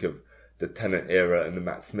 I think of the Tennant era and the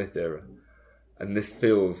Matt Smith era. And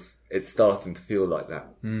it's starting to feel like that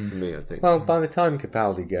for me, I think. Well, by the time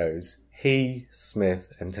Capaldi goes, he,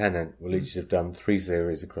 Smith and Tennant will each have done 3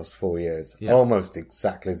 series across 4 years. Yeah. Almost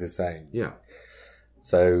exactly the same. Yeah.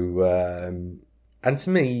 So, and to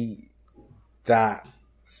me, that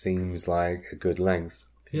seems like a good length.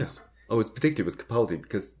 Yeah. Oh, it's particularly with Capaldi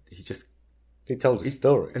because he told his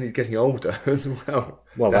story. And he's getting older as well.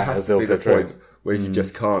 Well, that has also true. Point where you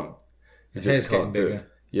just can't. His hair's getting bigger. It.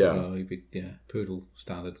 Yeah. So he'd be, poodle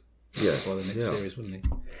standard by the next series, wouldn't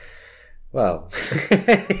he? Well,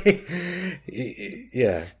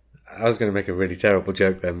 yeah. I was going to make a really terrible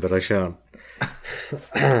joke then, but I shan't.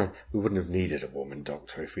 We wouldn't have needed a woman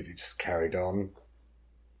doctor if we'd have just carried on.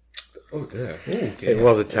 Oh dear. It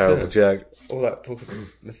was a terrible joke. All that talk about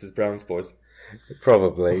Mrs. Brown's boys.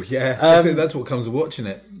 Probably. Oh, yeah. That's what comes of watching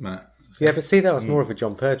it, Matt. So. Yeah, but see, that was more of a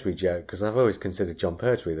John Pertwee joke, because I've always considered John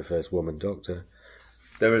Pertwee the first woman doctor.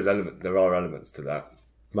 There are elements to that.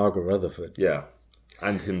 Margaret Rutherford. Yeah.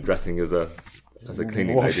 And him dressing as a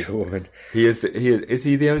cleaning lady. Woman. Is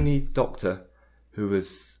he the only doctor who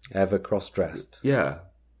was ever cross-dressed? Yeah.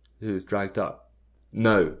 Who was dragged up?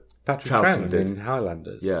 No. Patrick Troughton in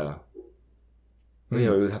Highlanders. Yeah. Well, it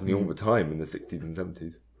was happening all the time in the 60s and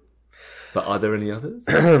 70s. But are there any others?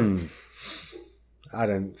 I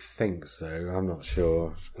don't think so. I'm not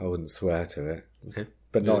sure. I wouldn't swear to it. Okay.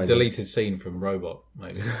 But not a deleted scene from Robot,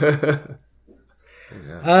 maybe.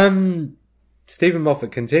 Stephen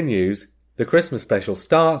Moffat continues, the Christmas special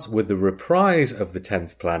starts with the reprise of The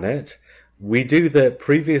 10th Planet. We do the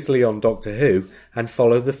previously on Doctor Who and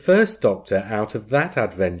follow the first Doctor out of that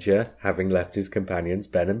adventure, having left his companions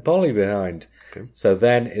Ben and Polly behind. Okay. So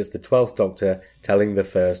then it's the 12th Doctor telling the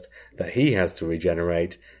first that he has to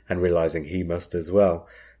regenerate and realising he must as well.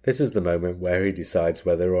 This is the moment where he decides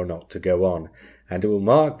whether or not to go on, and it will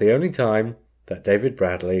mark the only time that David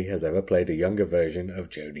Bradley has ever played a younger version of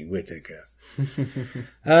Jodie Whittaker.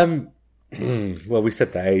 Well, we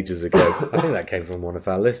said that ages ago. I think that came from one of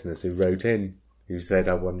our listeners who wrote in, who said,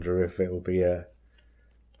 I wonder if it'll be a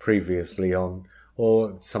previously on,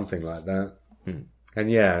 or something like that. And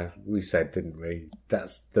yeah, we said, didn't we?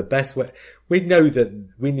 That's the best way. We knew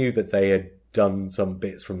that they had done some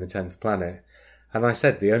bits from the 10th Planet, and I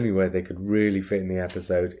said the only way they could really fit in the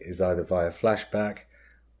episode is either via flashback,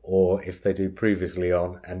 or if they do previously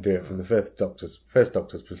on and do it from the first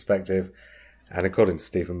Doctor's perspective. And according to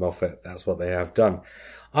Stephen Moffat, that's what they have done.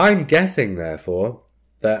 I'm guessing, therefore,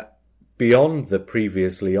 that beyond the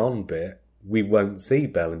previously on bit, we won't see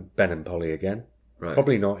Ben and Polly again. Right.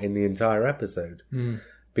 Probably not in the entire episode.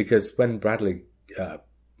 Because when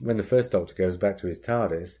when the first Doctor goes back to his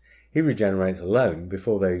TARDIS, he regenerates alone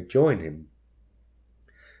before they join him.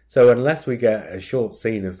 So unless we get a short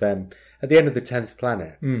scene of them at the end of the 10th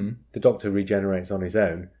Planet, the Doctor regenerates on his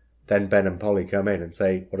own. Then Ben and Polly come in and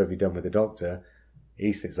say, what have you done with the Doctor?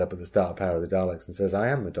 He sits up at the start of Power of the Daleks and says, I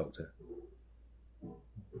am the Doctor.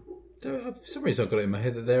 For some reason I've got it in my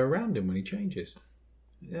head that they're around him when he changes.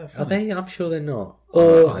 Yeah, are they? I'm sure they're not.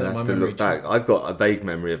 I'll have to look back. I've got a vague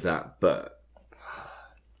memory of that, but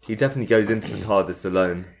he definitely goes into the TARDIS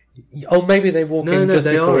alone. Oh, maybe they walk in just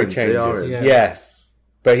before he changes. Yeah. Yes.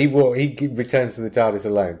 But he returns to the TARDIS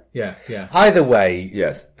alone. Yeah. Either way,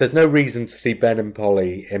 yes, there's no reason to see Ben and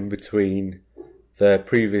Polly in between the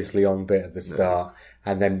previously on bit at the start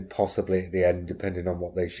and then possibly at the end, depending on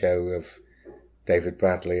what they show of David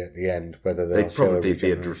Bradley at the end, whether they'd probably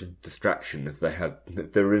be a distraction if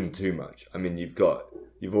they're in too much. I mean,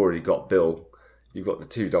 you've already got Bill, you've got the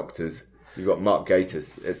two doctors, you've got Mark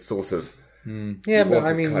Gatiss. It's sort of yeah, but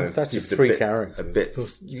I mean that's just three characters, a bit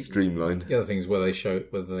streamlined. The other thing is whether they show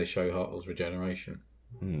Hartnell's regeneration,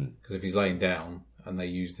 because if he's laying down and they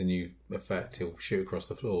use the new effect, he'll shoot across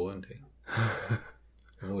the floor, won't he?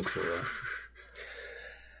 I've always thought that.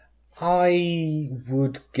 I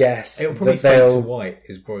would guess it'll probably fade to white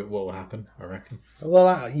is probably what will happen, I reckon. Well,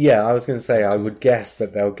 I was going to say I would guess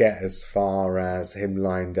that they'll get as far as him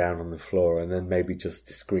lying down on the floor and then maybe just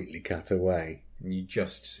discreetly cut away. And you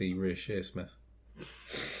just see Rhea Shearsmith.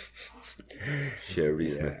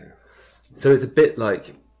 Shearsmith. So it's a bit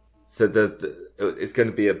like... So it's going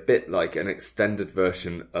to be a bit like an extended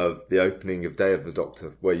version of the opening of Day of the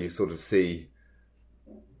Doctor, where you sort of see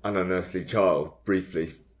an unearthly child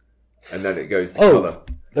briefly, and then it goes to colour.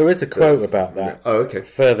 There is a quote about that. Oh, okay.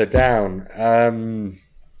 Further down.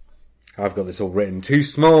 I've got this all written too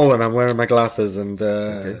small and I'm wearing my glasses and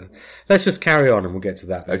let's just carry on and we'll get to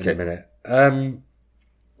that in a minute.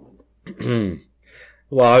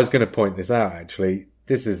 Well, I was going to point this out actually.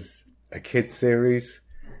 This is a kid's series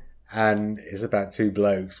and it's about two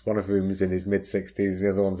blokes, one of whom is in his mid-60s, the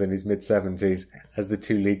other one's in his mid-70s, as the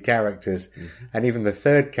two lead characters. Mm-hmm. And even the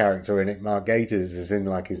third character in it, Mark Gatiss, is in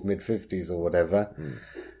like his mid-50s or whatever.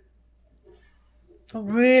 Not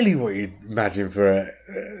really what you'd imagine for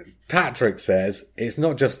Patrick says, it's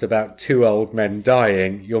not just about two old men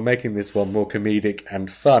dying, you're making this one more comedic and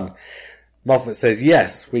fun. Moffat says,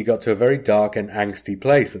 yes, we got to a very dark and angsty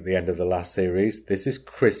place at the end of the last series. This is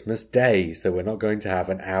Christmas Day, so we're not going to have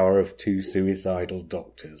an hour of two suicidal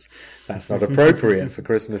doctors. That's not appropriate for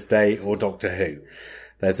Christmas Day or Doctor Who.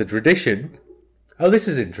 There's a tradition... Oh, this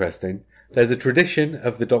is interesting. There's a tradition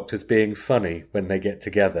of the doctors being funny when they get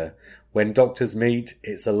together. When doctors meet,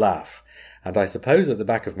 it's a laugh. And I suppose at the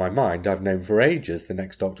back of my mind, I've known for ages the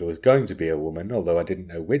next doctor was going to be a woman, although I didn't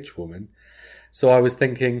know which woman. So I was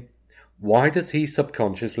thinking... Why does he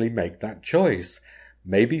subconsciously make that choice?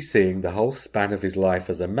 Maybe seeing the whole span of his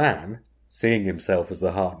life as a man, seeing himself as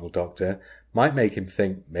the Hartnell Doctor, might make him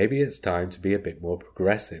think maybe it's time to be a bit more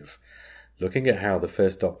progressive. Looking at how the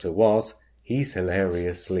first Doctor was, he's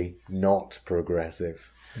hilariously not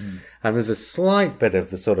progressive. And there's a slight bit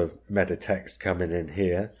of the sort of meta text coming in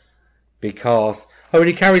here, because... Oh, and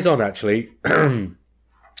he carries on, actually,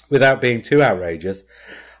 without being too outrageous...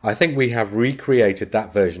 I think we have recreated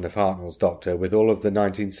that version of Hartnell's Doctor with all of the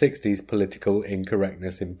 1960s political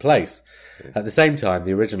incorrectness in place. At the same time,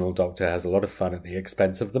 the original Doctor has a lot of fun at the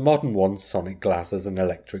expense of the modern one's sonic glasses and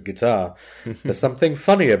electric guitar. There's something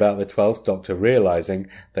funny about the 12th Doctor realising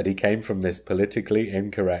that he came from this politically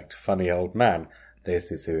incorrect, funny old man.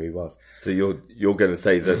 This is who he was. So you're going to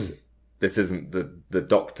say that this isn't the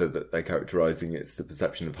Doctor that they're characterising, it's the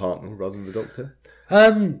perception of Hartnell rather than the Doctor?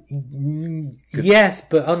 Yes,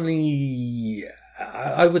 but only...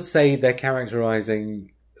 I would say they're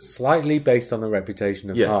characterising slightly based on the reputation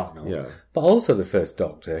of Hartnell, but also the first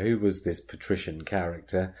Doctor, who was this patrician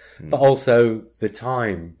character, but also the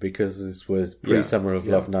time, because this was pre-Summer of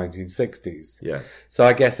Love 1960s. Yes. So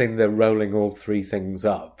I'm guessing they're rolling all three things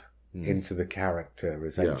up into the character,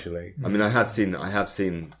 essentially. I mean, I have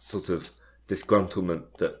seen sort of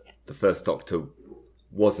disgruntlement that the first Doctor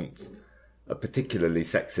wasn't a particularly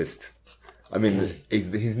sexist. I mean,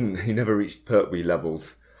 he never reached Pertwee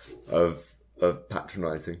levels of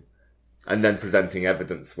patronising, and then presenting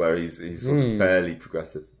evidence where he's sort of fairly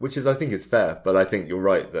progressive, which I think is fair. But I think you're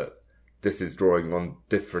right that this is drawing on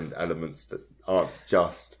different elements that aren't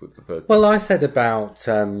just with the first. Well, I said about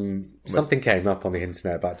something came up on the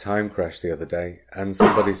internet about Time Crash the other day, and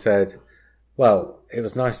somebody said, "Well, it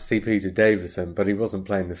was nice to see Peter Davison, but he wasn't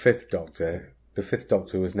playing the Fifth Doctor. The Fifth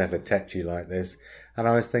Doctor was never tetchy like this." And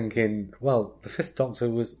I was thinking, well, the Fifth Doctor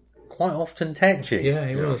was quite often tetchy. Yeah,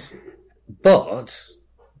 he was. But,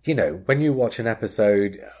 you know, when you watch an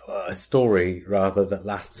episode, a story rather, that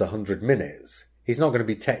lasts 100 minutes, he's not going to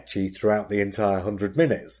be tetchy throughout the entire 100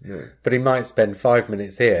 minutes. Yeah. But he might spend 5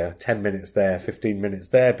 minutes here, 10 minutes there, 15 minutes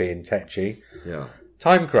there being tetchy. Yeah.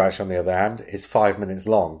 Time Crash, on the other hand, is 5 minutes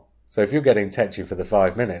long. So if you're getting tetchy for the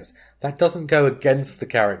 5 minutes, that doesn't go against the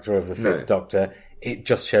character of the Fifth Doctor. It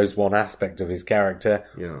just shows one aspect of his character,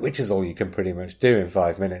 which is all you can pretty much do in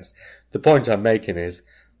 5 minutes. The point I'm making is,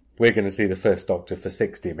 we're going to see the First Doctor for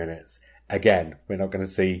 60 minutes. Again, we're not going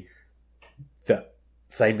to see the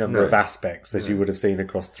same number of aspects as you would have seen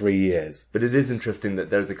across 3 years. But it is interesting that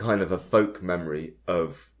there's a kind of a folk memory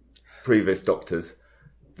of previous Doctors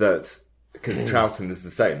that, because Troughton is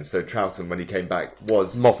the same. So Troughton, when he came back,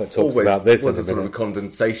 was Moffat talks about this was a sort of a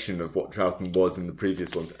condensation of what Troughton was in the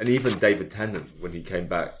previous ones. And even David Tennant, when he came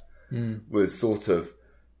back, was sort of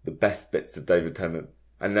the best bits of David Tennant.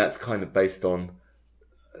 And that's kind of based on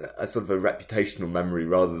a sort of a reputational memory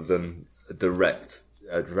rather than a direct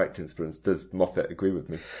experience. Does Moffat agree with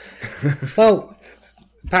me? Well,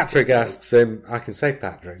 Patrick asks him, I can say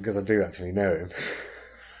Patrick because I do actually know him,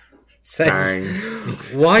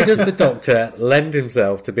 says, why does the Doctor lend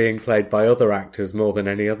himself to being played by other actors more than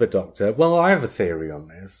any other Doctor? Well, I have a theory on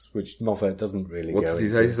this, which Moffat doesn't really what go did he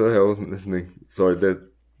into. say? Sorry, I wasn't listening. Sorry,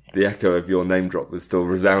 the echo of your name drop was still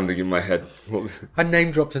resounding in my head. I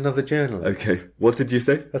name dropped another journalist. Okay, what did you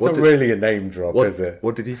say? That's not really a name drop, is it?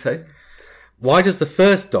 What did he say? Why does the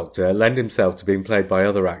first Doctor lend himself to being played by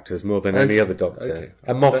other actors more than any other Doctor? Okay.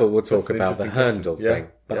 And Moffat will talk about the interesting Herndl question.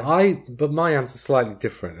 thing. But my answer's slightly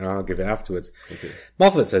different, and I'll give it afterwards. Okay.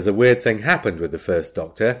 Moffat says a weird thing happened with the first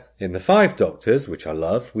Doctor. In the 5 Doctors, which I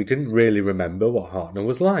love, we didn't really remember what Hartnell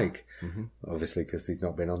was like. Mm-hmm. Obviously, because he's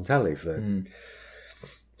not been on telly for...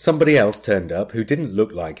 Somebody else turned up who didn't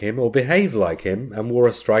look like him or behave like him and wore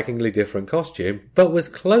a strikingly different costume, but was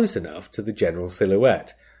close enough to the general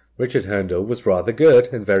silhouette. Richard Herndl was rather good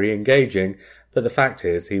and very engaging, but the fact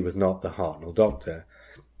is he was not the Hartnell Doctor.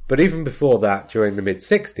 But even before that, during the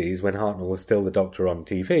mid-60s, when Hartnell was still the Doctor on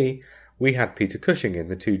TV, we had Peter Cushing in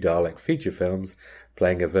the 2 Dalek feature films,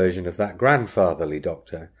 playing a version of that grandfatherly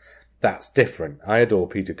Doctor. That's different. I adore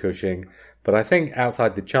Peter Cushing, but I think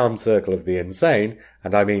outside the charm circle of the insane,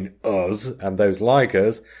 and I mean us and those like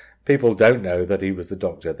us, people don't know that he was the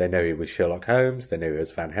Doctor. They know he was Sherlock Holmes, they know he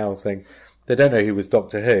was Van Helsing, they don't know he was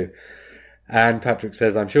Doctor Who. And Patrick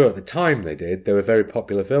says, I'm sure at the time they did, they were very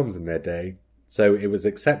popular films in their day, so it was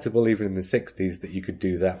acceptable even in the 60s that you could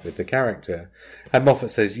do that with the character. And Moffat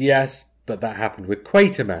says, yes, but that happened with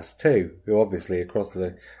Quatermass too, who obviously across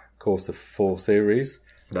the course of 4 series...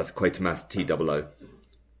 That's Quatermass T00.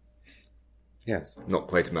 Yes. Not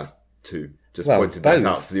Quatermass 2. Just pointed that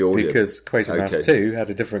out to the audience. Because Quatermass 2 had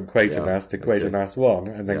a different Quatermass to Quatermass 1,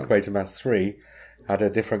 and then Quatermass 3 had a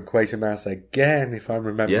different Quatermass again, if I'm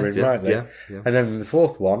remembering rightly. Yeah. And then in the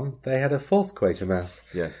 4th one, they had a 4th Quatermass.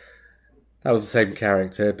 Yes. That was the same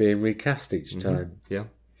character being recast each time. Yeah.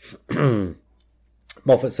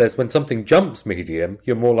 Moffat says, when something jumps medium,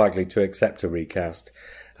 you're more likely to accept a recast.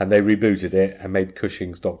 And they rebooted it and made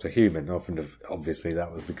Cushing's Dr. Human. Obviously,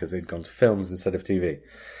 that was because he'd gone to films instead of TV.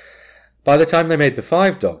 By the time they made the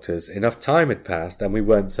 5 Doctors, enough time had passed and we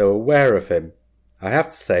weren't so aware of him. I have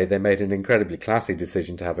to say they made an incredibly classy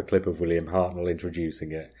decision to have a clip of William Hartnell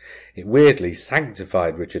introducing it. It weirdly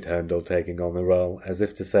sanctified Richard Herndl taking on the role, as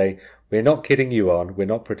if to say, we're not kidding you on, we're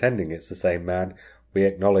not pretending it's the same man, we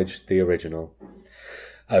acknowledge the original.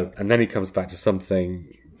 Oh, and then he comes back to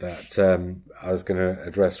something that I was going to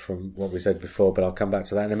address from what we said before, but I'll come back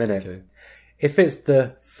to that in a minute. Okay. If it's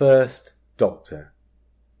the first Doctor,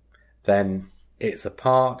 then it's a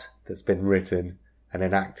part that's been written and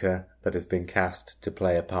an actor that has been cast to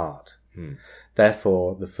play a part.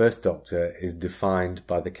 Therefore, the first Doctor is defined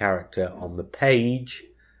by the character on the page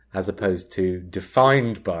as opposed to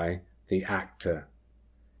defined by the actor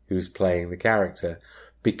who's playing the character.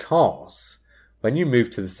 Because when you move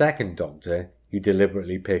to the second Doctor, you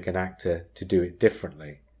deliberately pick an actor to do it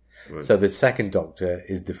differently. Right. So the second Doctor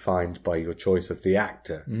is defined by your choice of the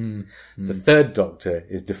actor. The third Doctor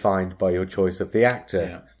is defined by your choice of the actor.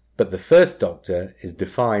 Yeah. But the first Doctor is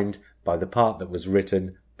defined by the part that was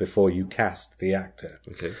written before you cast the actor.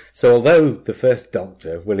 Okay. So although the first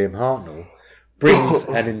Doctor, William Hartnell, brings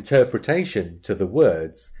an interpretation to the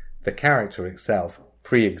words, the character itself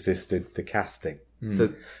pre-existed the casting.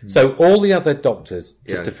 So all the other Doctors,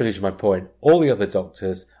 just to finish my point, all the other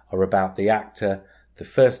Doctors are about the actor. The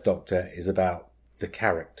first Doctor is about the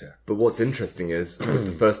character. But what's interesting is, with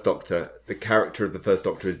the first Doctor, the character of the first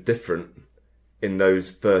Doctor is different in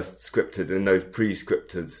those first scripted, in those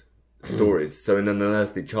pre-scripted stories. So in An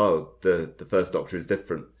Unearthly Child, the first Doctor is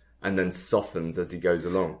different and then softens as he goes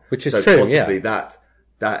along. Which is true, possibly that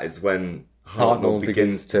is when Hartnell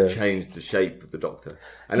begins to change the shape of the Doctor.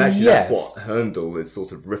 And actually that's what Herndl is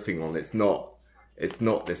sort of riffing on. It's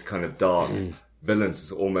not this kind of dark villain,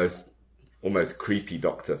 it's almost creepy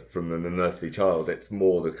Doctor from An Unearthly Child. It's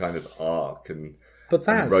more the kind of arc and... But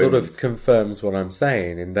that sort of confirms what I'm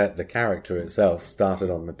saying, in that the character itself started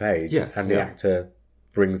on the page and the actor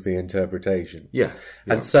brings the interpretation. Yes.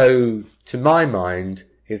 And so, to my mind,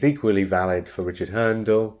 it's equally valid for Richard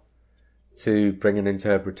Herndl, to bring an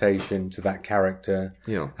interpretation to that character,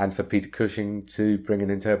 and for Peter Cushing to bring an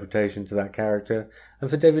interpretation to that character, and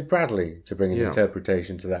for David Bradley to bring an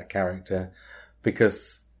interpretation to that character,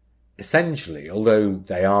 because essentially, although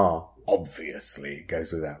they are obviously, it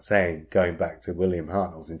goes without saying, going back to William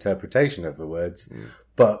Hartnell's interpretation of the words,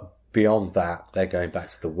 but beyond that, they're going back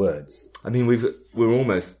to the words. I mean, we're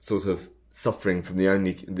almost sort of suffering from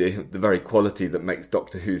the very quality that makes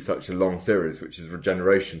Doctor Who such a long series, which is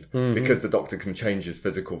regeneration, because the Doctor can change his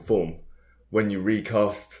physical form. When you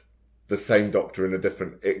recast the same Doctor in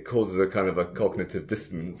it causes a kind of a cognitive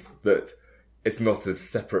dissonance that it's not a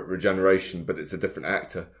separate regeneration, but it's a different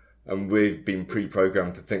actor. And we've been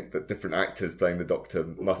pre-programmed to think that different actors playing the Doctor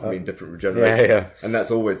must mean different regeneration. And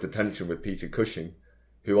that's always the tension with Peter Cushing,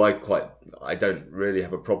 who I don't really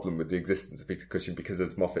have a problem with the existence of Peter Cushing, because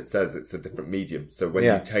as Moffat says, it's a different medium. So when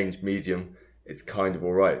you change medium, it's kind of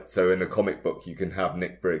alright. So in a comic book, you can have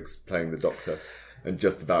Nick Briggs playing the Doctor and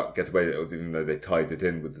just about get away with it, even though they tied it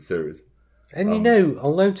in with the series. And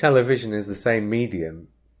although television is the same medium,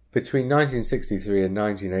 between 1963 and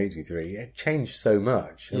 1983, it changed so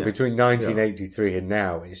much. And between 1983 and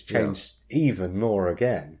now, it's changed even more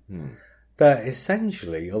again. That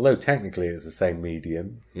essentially, although technically it's the same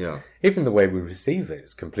medium, even the way we receive it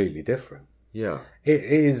is completely different. It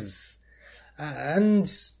is,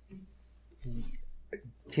 and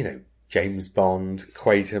James Bond,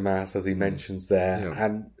 Quatermass, as he mentions there,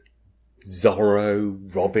 and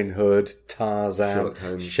Zorro, Robin Hood,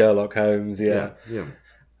 Tarzan, Sherlock Holmes,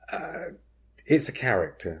 it's a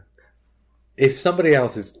character. If somebody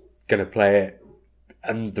else is going to play it,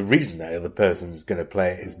 and the reason that other person's going to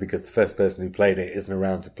play it is because the first person who played it isn't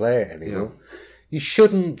around to play it anymore. You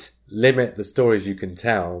shouldn't limit the stories you can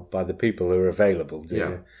tell by the people who are available, do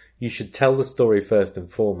you? You should tell the story first and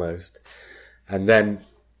foremost, and then,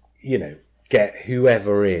 get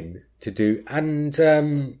whoever in to do. And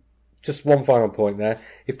just one final point there.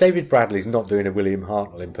 If David Bradley's not doing a William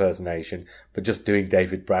Hartnell impersonation, but just doing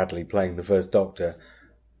David Bradley playing the First Doctor,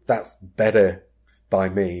 that's better by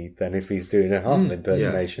me than if he's doing a Hartnell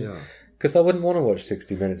impersonation, because I wouldn't want to watch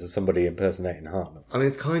 60 minutes of somebody impersonating Hartnell. I mean,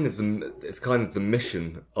 it's kind of the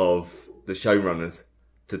mission of the showrunners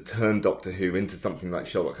to turn Doctor Who into something like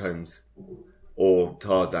Sherlock Holmes or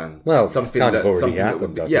Tarzan. Well, something kind of already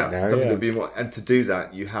happened, and to do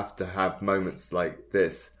that, you have to have moments like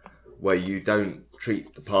this where you don't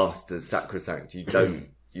treat the past as sacrosanct. You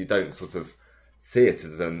don't sort of see it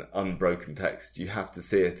as an unbroken text. You have to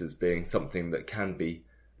see it as being something that can be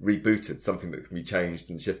rebooted, something that can be changed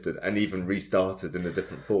and shifted and even restarted in a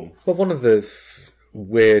different form. Well, one of the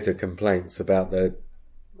weirder complaints about the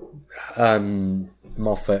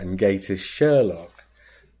Moffat and Gatiss Sherlock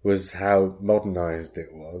was how modernised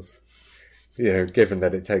it was. Given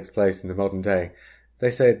that it takes place in the modern day. They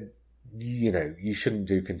said, you shouldn't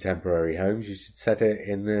do contemporary Holmes. You should set it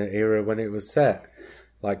in the era when it was set,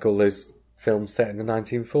 like all those films set in the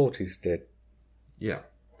 1940s did.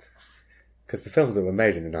 Because the films that were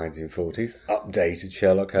made in the 1940s updated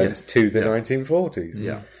Sherlock Holmes to the 1940s.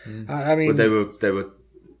 I mean, well,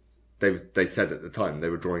 they said at the time they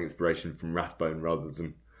were drawing inspiration from Rathbone rather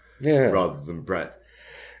than Brett.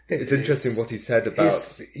 It's interesting what he said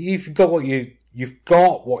about you've got what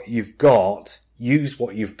you've got. Use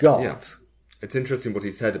what you've got. It's interesting what he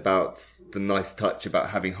said about the nice touch about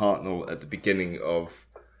having Hartnell at the beginning of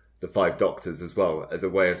the Five Doctors as well, as a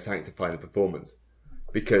way of sanctifying the performance,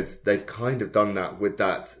 because they've kind of done that with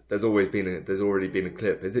that. There's already been a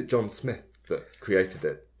clip. Is it John Smith that created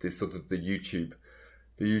it? This sort of the YouTube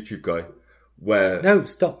guy. No,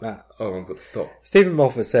 stop that. Oh, I've got to stop. Stephen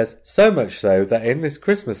Moffat says, so much so that in this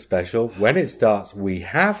Christmas special, when it starts, we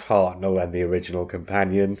have Hartnell and the original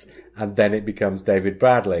companions, and then it becomes David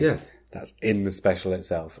Bradley. Yes. That's in the special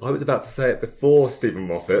itself. I was about to say it before Stephen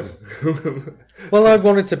Moffat. Well, I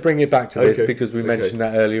wanted to bring it back to this because we mentioned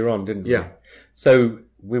that earlier on, didn't we? So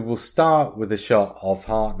we will start with a shot of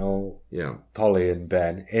Hartnell, Polly and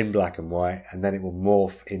Ben in black and white, and then it will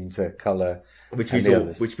morph into colour. Which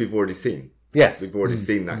we've already seen. Yes. We've already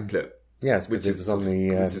seen that clip. Yes, because it was on the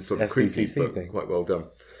SDCC thing. Quite well done.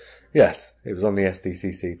 Yes, it was on the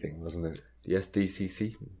SDCC thing, wasn't it? The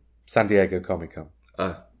SDCC? San Diego Comic-Con.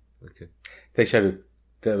 Ah, okay. They showed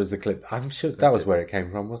that was the clip. I'm sure that was where it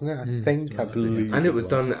came from, wasn't it? I believe. And it was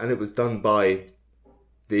done by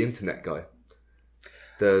the internet guy.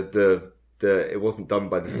 It wasn't done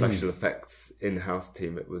by the special effects in-house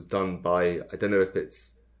team. It was done by, I don't know if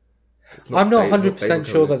I'm not 100%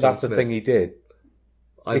 sure that's the thing he did.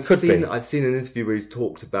 I've seen an interview where he's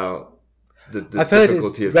talked about I've heard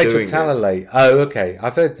Rachel Talalay. Oh, okay.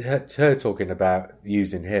 I've heard her talking about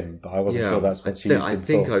using him, but I wasn't sure that's what she used him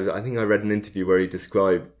for. I think I read an interview where he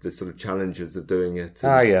described the sort of challenges of doing it.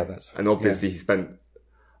 And obviously he spent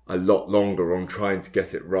a lot longer on trying to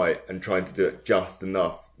get it right and trying to do it just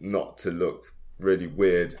enough not to look really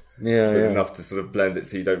weird. Enough to sort of blend it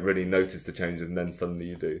so you don't really notice the change, and then suddenly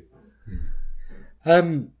you do.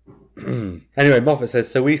 Anyway, Moffat says,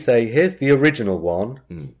 so we say, here's the original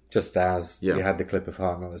one, just as you had the clip of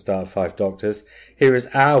Hartnell at the start of Five Doctors. Here is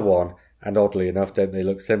our one, and oddly enough, don't they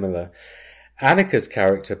look similar? Annika's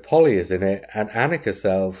character, Polly, is in it, and Annika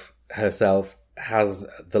herself has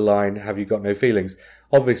the line, have you got no feelings?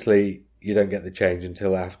 Obviously, you don't get the change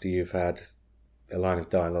until after you've had a line of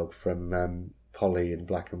dialogue from Polly in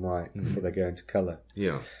black and white before they go into colour.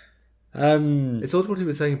 Yeah. It's odd what he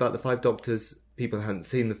was saying about the Five Doctors. People hadn't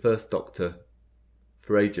seen the first Doctor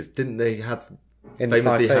for ages. Didn't they have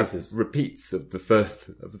famously have repeats of the first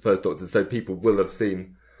Doctor? So people will have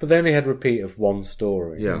seen. But they only had repeat of one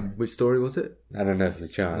story. Yeah. Which story was it? An Unearthly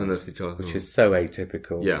Child. An Unearthly Child. Which is so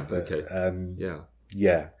atypical. Yeah, okay.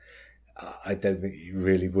 Yeah. I don't think you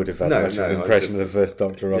really would have had much of an impression of the first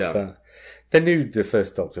Doctor off that. They knew the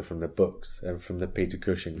first Doctor from the books and from the Peter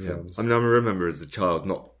Cushing films. I mean, I remember as a child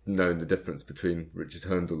not knowing the difference between Richard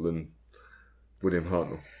Hurndall and William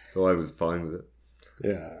Hartnell, so I was fine with it.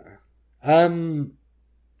 Yeah.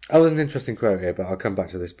 Oh, there's an interesting quote here, but I'll come back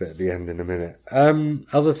to this bit at the end in a minute.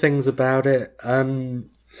 Other things about it.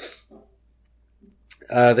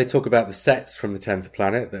 They talk about the sets from the 10th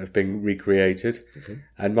Planet that have been recreated. Okay.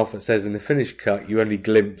 And Moffat says in the finished cut, you only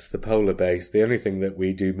glimpse the polar base. The only thing that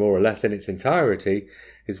we do more or less in its entirety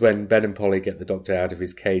is when Ben and Polly get the Doctor out of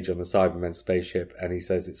his cage on the Cybermen spaceship, and he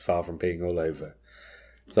says it's far from being all over.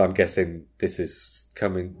 So I'm guessing this is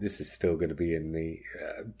still going to be in the...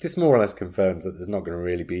 this more or less confirms that there's not going to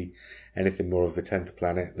really be anything more of the 10th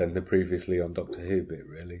Planet than the previously on Doctor Who bit,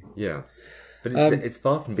 really. Yeah. But it's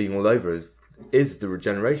far from being all over is the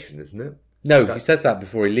regeneration, isn't it? No, he says that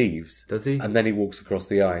before he leaves. Does he? And then he walks across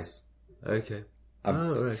the ice. Okay.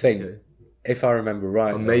 I think, if I remember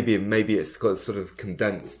right... Or maybe it's got sort of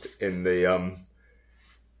condensed in the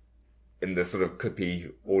sort of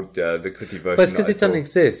clippy the clippy version. But it's because it doesn't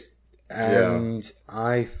exist. And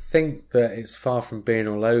I think that it's far from being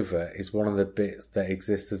all over is one of the bits that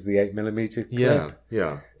exists as the 8mm clip.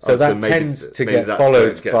 Yeah. So that tends to get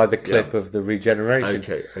followed by the clip of the regeneration.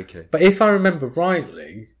 Okay. But if I remember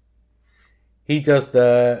rightly, he does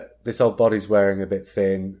this old body's wearing a bit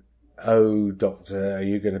thin. Oh, Doctor, are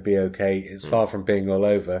you going to be okay? It's far from being all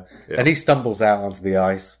over. Yeah. And he stumbles out onto the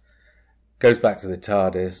ice, goes back to the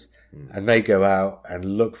TARDIS, and they go out and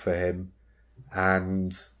look for him.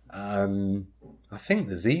 And I think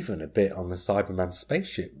there's even a bit on the Cyberman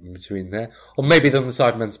spaceship in between there. Or maybe on the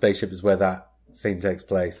Cyberman spaceship is where that scene takes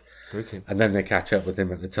place. Okay. And then they catch up with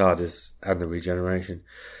him at the TARDIS and the regeneration.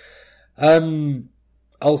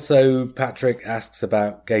 Also, Patrick asks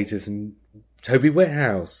about Gatiss and Toby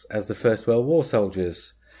Whithouse as the First World War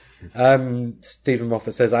soldiers. Stephen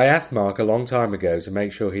Moffat says, I asked Mark a long time ago to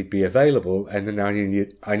make sure he'd be available, and then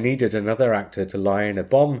I needed another actor to lie in a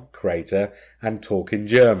bomb crater and talk in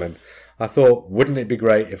German. I thought, wouldn't it be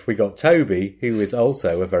great if we got Toby, who is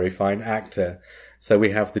also a very fine actor? So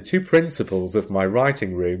we have the two principals of my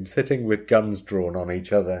writing room sitting with guns drawn on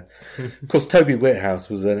each other. Of course, Toby Whithouse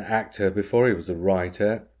was an actor before he was a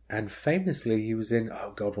writer, and famously he was in,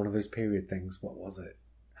 one of those period things. What was it?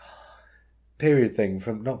 Period thing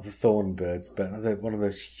from not the Thornbirds, but one of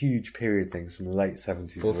those huge period things from the late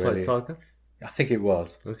 70s. Forsyth Saga? I think it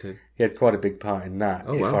was. Okay. He had quite a big part in that,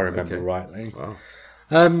 if I remember rightly. Wow.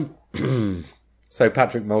 So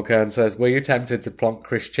Patrick Mulcairn says, were you tempted to plonk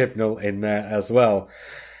Chris Chibnall in there as well?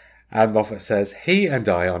 And Moffat says, he and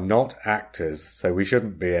I are not actors, so we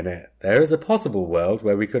shouldn't be in it. There is a possible world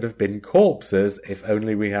where we could have been corpses if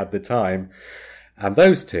only we had the time. And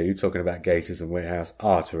those two, talking about Gatiss and Whithouse,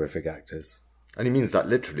 are terrific actors. And he means that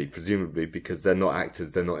literally, presumably, because they're not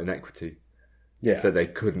actors, they're not in equity. Yeah. So they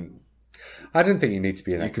couldn't... I don't think you need to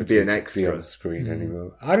be an equity could be an extra. To be on the screen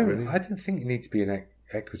anymore. I don't think you need to be an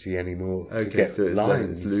equity anymore to get so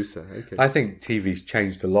lines. It's looser. Okay. I think TV's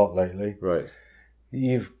changed a lot lately. Right.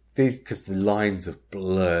 Because the lines have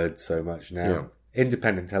blurred so much now. Yeah.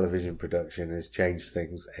 Independent television production has changed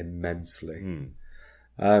things immensely.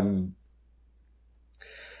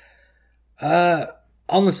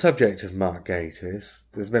 On the subject of Mark Gatiss,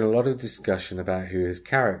 there's been a lot of discussion about who his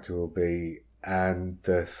character will be, and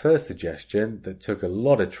the first suggestion that took a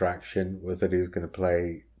lot of traction was that he was going to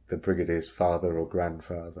play the Brigadier's father or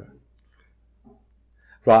grandfather.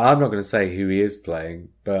 Right, I'm not going to say who he is playing,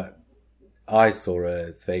 but I saw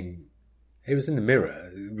a thing It was in the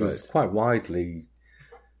Mirror. It was quite widely,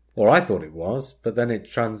 or I thought it was, but then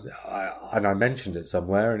and I mentioned it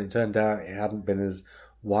somewhere, and it turned out it hadn't been as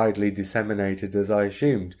widely disseminated as I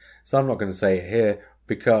assumed. So I'm not going to say it here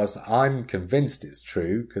because I'm convinced it's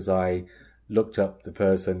true, because I looked up the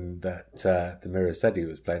person that the Mirror said he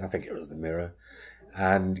was playing. I think it was the Mirror.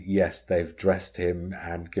 And yes, they've dressed him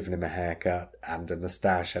and given him a haircut and a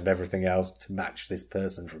moustache and everything else to match this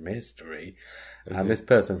person from history. Okay. And this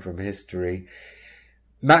person from history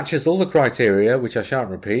matches all the criteria, which I shan't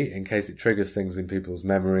repeat in case it triggers things in people's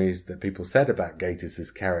memories that people said about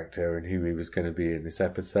Gatiss' character and who he was going to be in this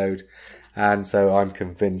episode. And so I'm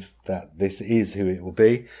convinced that this is who it will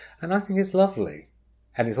be. And I think it's lovely.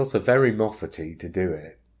 And it's also very Moffat-y to do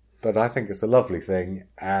it. But I think it's a lovely thing.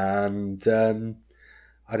 And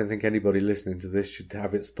I don't think anybody listening to this should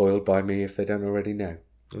have it spoiled by me if they don't already know.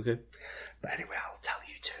 Okay. But anyway, I'll tell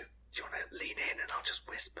you two. Do you want to lean in and I'll just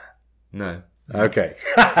whisper? No. Okay.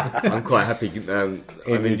 I'm quite happy.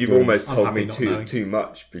 I mean, you've almost told me too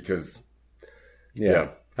much because...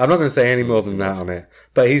 Yeah. I'm not going to say any more than that on it.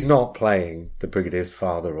 But he's not playing the Brigadier's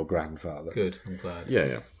father or grandfather. Good. I'm glad.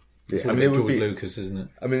 Yeah. It's I mean, it would be Lucas, isn't it?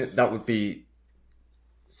 I mean, that would be...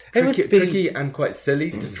 Tricky and quite silly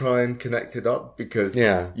to try and connect it up, because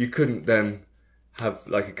you couldn't then have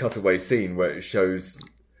like a cutaway scene where it shows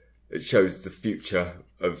the future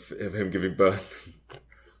of him giving birth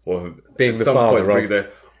or being the father, right?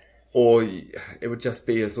 Or it would just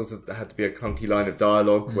be there had to be a clunky line of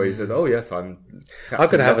dialogue where he says, "Oh yes, I'm going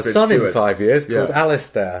to have a son in 5 years called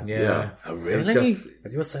Alistair." Yeah. Oh really?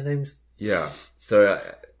 And your surname's... Yeah. So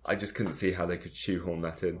I just couldn't see how they could shoehorn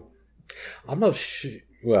that in. I'm not sure.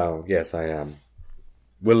 Well, yes, I am.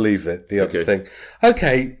 We'll leave it. The other thing.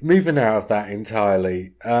 Okay, moving out of that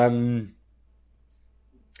entirely. And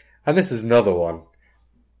this is another one.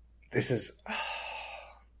 This is,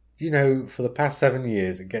 for the past 7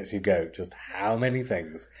 years, it gets you go. Just how many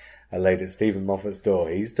things are laid at Stephen Moffat's door.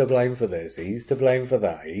 He's to blame for this. He's to blame for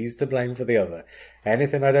that. He's to blame for the other.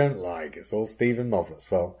 Anything I don't like, it's all Stephen Moffat's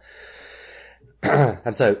fault.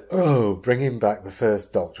 And so, bringing back the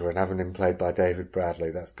first Doctor and having him played by David Bradley,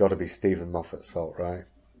 that's got to be Stephen Moffat's fault, right?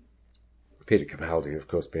 Peter Capaldi, of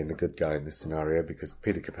course, being the good guy in this scenario, because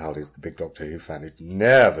Peter Capaldi is the big Doctor Who fan who'd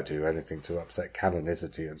never do anything to upset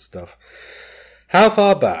canonicity and stuff. How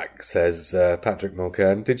far back, says Patrick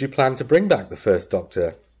Mulcairn, did you plan to bring back the first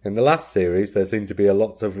Doctor? In the last series, there seemed to be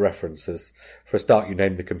lots of references. For a start, you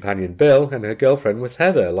named the companion Bill, and her girlfriend was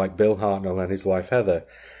Heather, like Bill Hartnell and his wife Heather.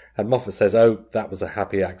 And Moffat says, that was a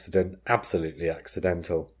happy accident, absolutely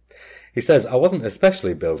accidental. He says, I wasn't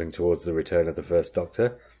especially building towards the return of the first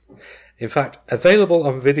Doctor. In fact, available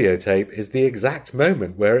on videotape is the exact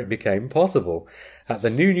moment where it became possible. At the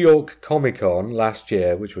New York Comic-Con last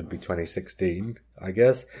year, which would be 2016, I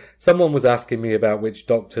guess, someone was asking me about which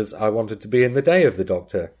Doctors I wanted to be in the Day of the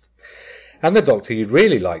Doctor. And the Doctor you'd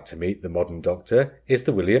really like to meet, the modern Doctor, is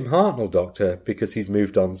the William Hartnell Doctor, because he's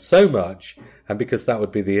moved on so much, and because that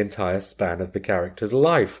would be the entire span of the character's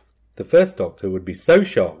life. The first Doctor would be so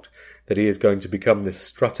shocked that he is going to become this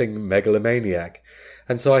strutting megalomaniac.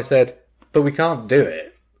 And so I said, but we can't do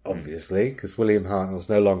it, obviously, because William Hartnell's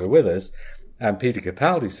no longer with us. And Peter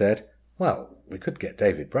Capaldi said, well, we could get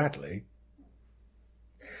David Bradley.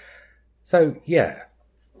 So, yeah.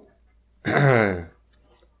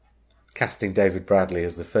 Casting David Bradley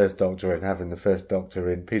as the first Doctor and having the first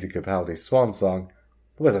Doctor in Peter Capaldi's swan song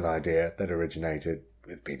was an idea that originated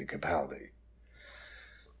with Peter Capaldi.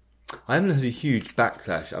 I haven't heard a huge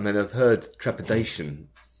backlash. I mean, I've heard trepidation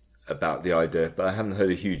about the idea, but I haven't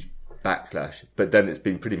heard a huge backlash. But then it's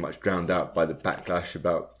been pretty much drowned out by the backlash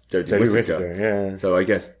about Jodie Whittaker. Yeah. So I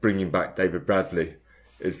guess bringing back David Bradley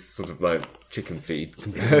is sort of like chicken feed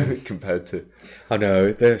compared to... I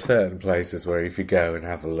know, there are certain places where if you go and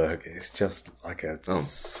have a look, it's just like a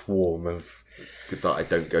swarm of... It's good that I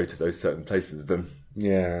don't go to those certain places then.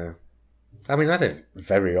 Yeah. I mean, I don't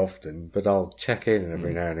very often, but I'll check in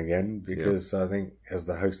every now and again, because I think as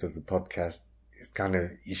the host of the podcast, it's kind of,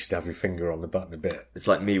 you should have your finger on the button a bit. It's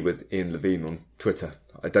like me with Ian Levine on Twitter.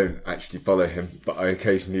 I don't actually follow him, but I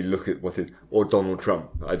occasionally look at or Donald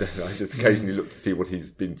Trump. I just occasionally look to see what he's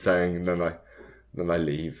been saying, and then I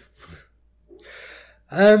leave.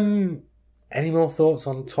 Any more thoughts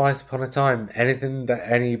on Twice Upon a Time? Anything that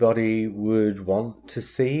anybody would want to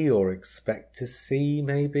see or expect to see,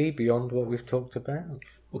 maybe, beyond what we've talked about?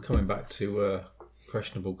 Well, coming back to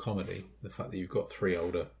questionable comedy, the fact that you've got three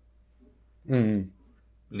older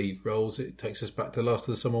lead roles, it takes us back to Last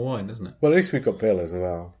of the Summer Wine, doesn't it? Well, at least we've got Bill as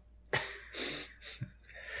well.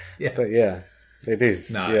 Yeah. But yeah, it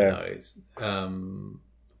is. No, yeah. it's...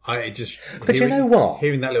 But you know what?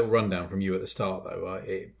 Hearing that little rundown from you at the start, though,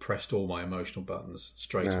 it pressed all my emotional buttons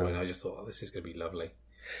straight away, and I just thought, this is going to be lovely.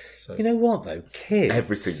 So, you know what, though? Kids.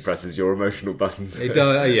 Everything presses your emotional buttons. It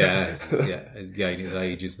does, yeah. It's gained its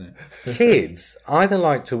age, isn't it? Kids either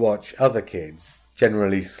like to watch other kids,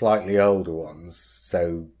 generally slightly older ones,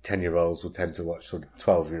 so 10-year-olds will tend to watch sort of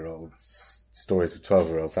 12-year-olds, stories for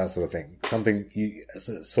 12-year-olds, that sort of thing. Something,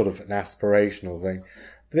 sort of an aspirational thing.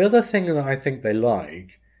 But the other thing that I think they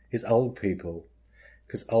like is old people.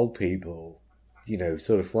 Because old people,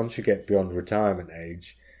 sort of once you get beyond retirement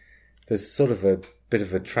age, there's sort of a bit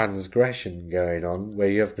of a transgression going on where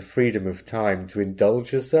you have the freedom of time to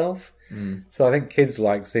indulge yourself. So I think kids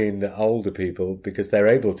like seeing the older people because they're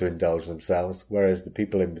able to indulge themselves, whereas the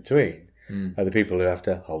people in between are the people who have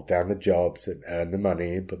to hold down the jobs and earn the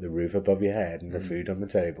money and put the roof above your head and the food on the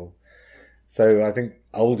table. So I think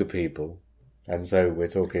older people, and so we're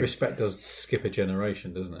talking... Respect does skip a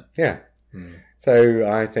generation, doesn't it? Yeah. So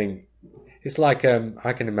I think it's like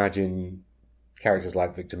I can imagine characters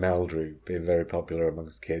like Victor Meldrew being very popular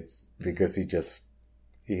amongst kids because he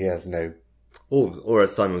has no... Or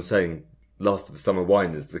as Simon was saying, Last of the Summer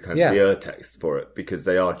Wine is the kind of the urtext for it because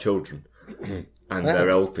they are children and they're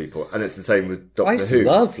old people. And it's the same with Doctor Who. I used to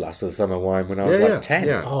love Last of the Summer Wine when I was 10.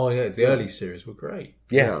 Yeah. Oh, yeah, the early series were great.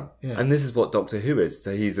 Yeah. And this is what Doctor Who is.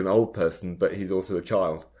 So he's an old person, but he's also a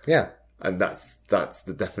child. Yeah. And that's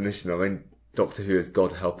the definition. I mean, Doctor Who is,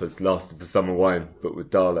 God help us, Last of the Summer Wine, but with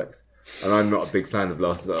Daleks. And I'm not a big fan of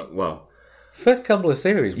first couple of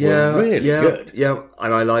series were really good. Yeah,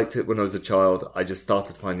 and I liked it when I was a child. I just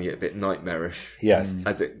started finding it a bit nightmarish. Yes.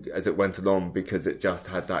 As it went along because it just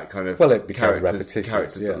had that kind of... Well, it became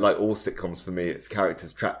repetitious. Like all sitcoms for me, it's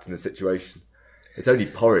characters trapped in a situation. It's only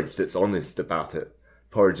Porridge that's honest about it.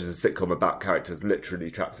 Porridge is a sitcom about characters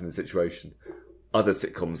literally trapped in a situation. Other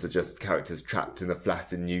sitcoms are just characters trapped in a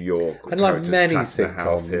flat in New York. And like many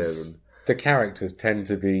sitcoms, the characters tend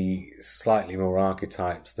to be slightly more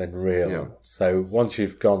archetypes than real. Yeah. So once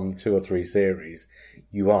you've gone 2 or 3 series,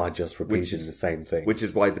 you are just repeating the same thing. Which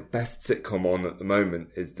is why the best sitcom on at the moment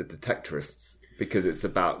is The Detectorists, because it's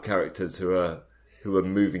about characters who are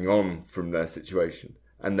moving on from their situation.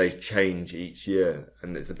 And they change each year,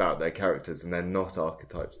 and it's about their characters, and they're not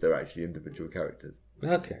archetypes, they're actually individual characters.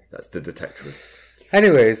 Okay. That's The Detectorists.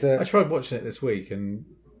 Anyways... I tried watching it this week, and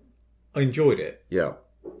I enjoyed it. Yeah.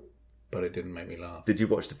 But it didn't make me laugh. Did you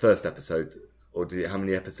watch the first episode? Or how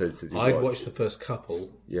many episodes did you watch? I'd watched the first couple.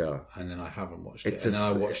 Yeah. And then I haven't watched it. And then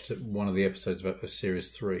I watched one of the episodes of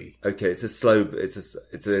series 3. Okay, it's a slow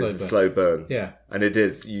burn. Yeah. And it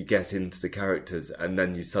is, you get into the characters and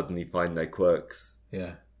then you suddenly find their quirks.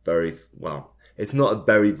 Yeah. Very, well, it's not a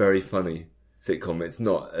very, very funny sitcom. It's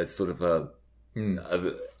not a sort of a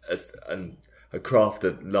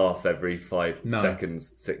crafted laugh every 5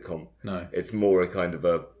 seconds sitcom. No. It's more a kind of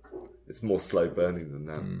it's more slow burning than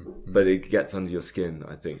that. But it gets under your skin,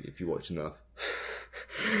 I think, if you watch enough.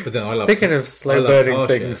 But then Speaking of slow burning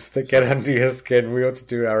things that get under your skin, we ought to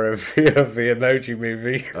do our review of the Emoji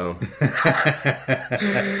Movie. Oh.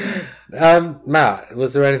 Matt,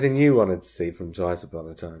 was there anything you wanted to see from Twice Upon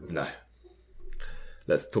a Time? No.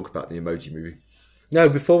 Let's talk about the Emoji Movie. No,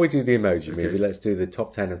 before we do the Emoji Movie, let's do the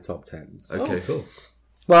top 10 of top 10s. Okay, cool.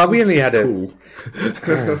 Well, we only had Cool.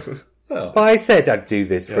 Well, I said I'd do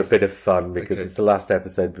this for a bit of fun because it's the last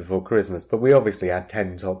episode before Christmas, but we obviously had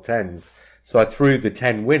 10 top 10s. So I threw the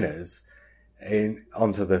 10 winners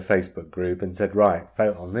onto the Facebook group and said, right,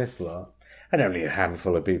 vote on this lot. And only a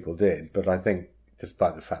handful of people did, but I think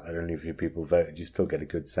despite the fact that only a few people voted, you still get a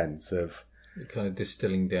good sense of... You're kind of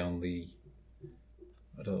distilling down the...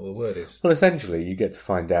 I don't know what the word is. Well, essentially, you get to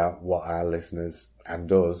find out what our listeners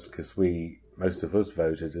and us, because most of us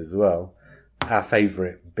voted as well, our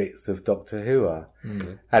favourite bits of Doctor Who are.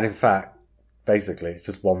 Mm. And in fact, basically, it's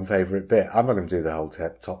just one favourite bit. I'm not going to do the whole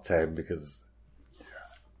top 10 because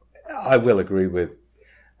I will agree with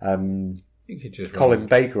Colin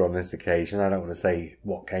Baker on this occasion. I don't want to say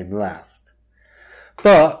what came last.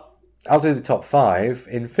 But I'll do the top 5.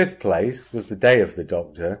 In 5th place was The Day of the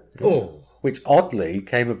Doctor, which oddly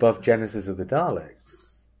came above Genesis of the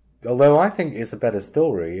Daleks. Although I think it's a better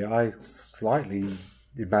story, I slightly...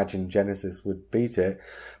 imagine Genesis would beat it,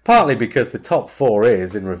 partly because the top 4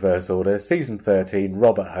 is in reverse order: season 13,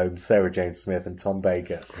 Robert Holmes, Sarah Jane Smith and Tom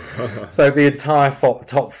Baker. So the entire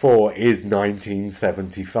top 4 is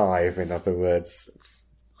 1975, in other words.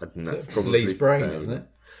 I think that's probably Lee's brain, isn't it?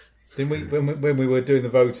 Didn't we, when we were doing the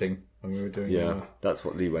voting, when we were doing that's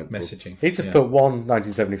what Lee went messaging. For. He just put 1,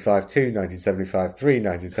 1975, 2, 1975, 3,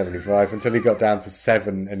 1975 until he got down to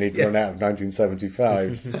 7 and he'd run out of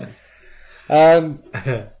 1975s.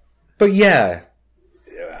 But yeah,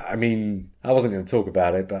 I mean, I wasn't going to talk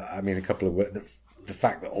about it, but I mean, a couple of the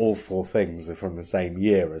fact that all 4 things are from the same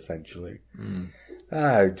year, essentially,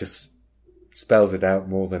 it just spells it out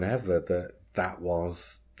more than ever that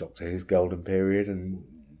was Doctor Who's golden period, and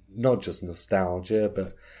not just nostalgia,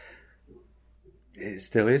 but it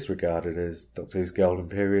still is regarded as Doctor Who's golden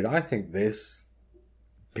period. I think this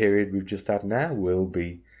period we've just had now will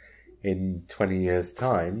be in 20 years'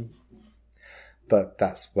 time. But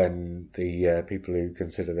that's when the people who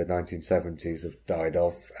consider the 1970s have died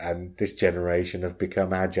off, and this generation have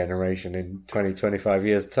become our generation in 20, 25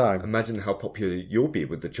 years' time. Imagine how popular you'll be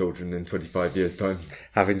with the children in 25 years' time.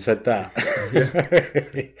 Having said that.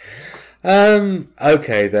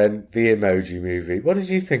 Okay, then, the Emoji Movie. What did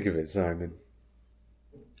you think of it, Simon?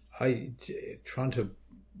 Trying to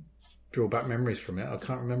draw back memories from it, I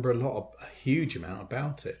can't remember a huge amount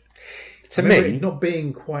about it. To me, it not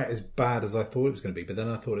being quite as bad as I thought it was going to be, but then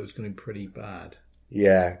I thought it was going to be pretty bad.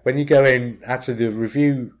 Yeah, when you go in, actually the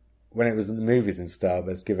review when it was in the movies in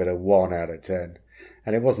Starburst give it a 1 out of 10,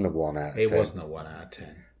 and it wasn't a 1 out of 10. It wasn't a 1 out of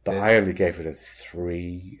 10, but I only gave it a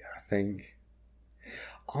 3. I think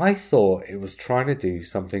I thought it was trying to do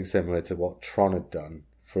something similar to what Tron had done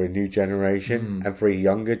for a new generation and for a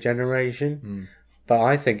younger generation, but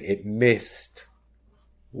I think it missed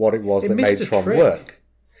what it was that made Tron work.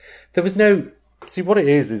 There was no... See, what it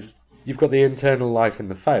is you've got the internal life in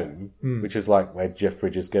the phone, which is like where Jeff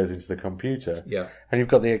Bridges goes into the computer. Yeah. And you've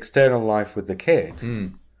got the external life with the kid.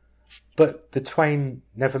 But the twain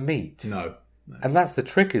never meet. No. And that's the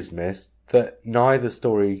trick is missed, that neither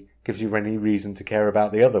story gives you any reason to care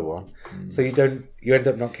about the other one. So you end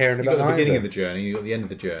up not caring about either. You've got the beginning of the journey, you've got the end of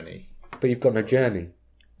the journey. But you've got no journey.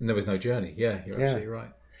 And there was no journey. Yeah, you're absolutely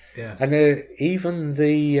right. Yeah. And even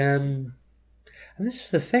the... And this is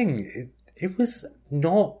the thing, it was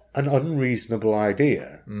not an unreasonable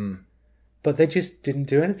idea, but they just didn't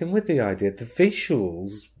do anything with the idea. The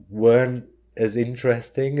visuals weren't as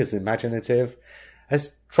interesting, as imaginative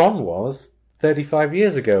as Tron was 35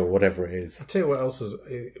 years ago, or whatever it is. I'll tell you what else is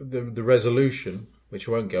the resolution, which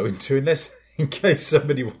I won't go into unless in case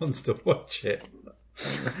somebody wants to watch it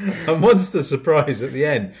and wants the surprise at the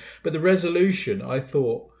end. But the resolution, I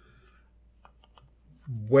thought,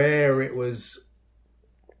 where it was...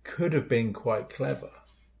 could have been quite clever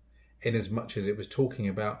in as much as it was talking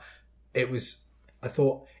about I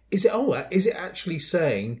thought, is it actually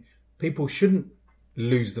saying people shouldn't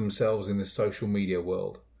lose themselves in the social media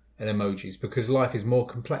world and emojis because life is more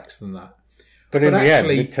complex than that? But in the end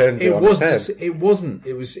it turns it on its head. It wasn't.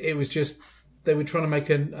 It was just they were trying to make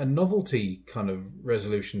a novelty kind of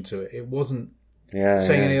resolution to it. It wasn't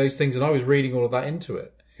saying any of those things, and I was reading all of that into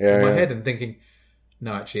it in my head and thinking,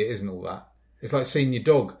 no, actually it isn't all that. It's like seeing your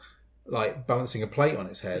dog, like, balancing a plate on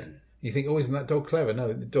its head. You think, oh, isn't that dog clever?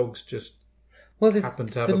 No, the dog's just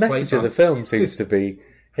happened to have a plate. The message of the film seems to be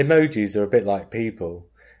emojis are a bit like people,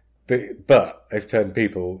 but they've turned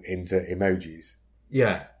people into emojis.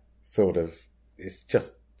 Yeah. Sort of. It's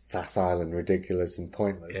just facile and ridiculous and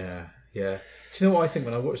pointless. Yeah, yeah. Do you know what I think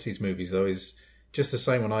when I watch these movies, though, is just the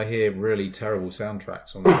same when I hear really terrible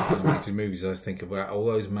soundtracks on these animated movies, I think about all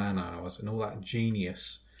those man hours and all that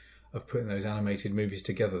genius of putting those animated movies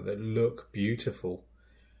together that look beautiful,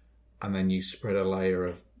 and then you spread a layer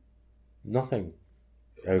of nothing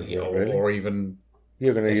over it, really. Or even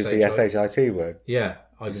you're going to use the SHIT word. Yeah,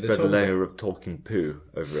 you spread a layer of talking poo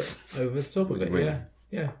over it. Over the top of it,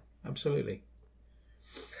 yeah, absolutely.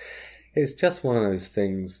 It's just one of those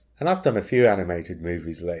things, and I've done a few animated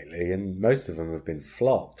movies lately, and most of them have been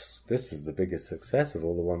flops. This was the biggest success of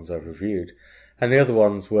all the ones I've reviewed, and the other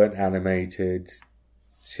ones weren't animated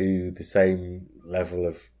to the same level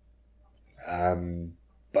of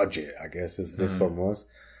budget, I guess, as this one was.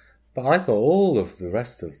 But I thought all of the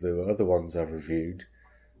rest of the other ones I've reviewed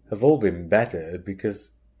have all been better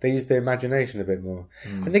because they use their imagination a bit more.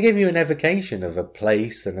 And they give you an evocation of a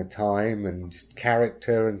place and a time and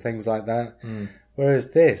character and things like that.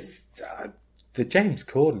 Whereas this, the James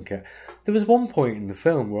Corden character... There was one point in the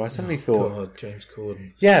film where I suddenly thought... God, James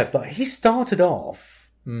Corden. Yeah, but he started off...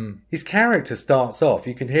 His character starts off,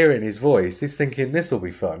 you can hear it in his voice, he's thinking this'll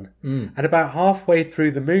be fun. And about halfway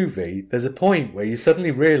through the movie, there's a point where you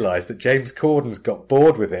suddenly realise that James Corden's got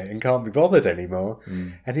bored with it and can't be bothered anymore.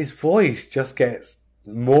 And his voice just gets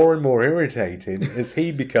more and more irritating as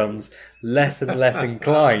he becomes less and less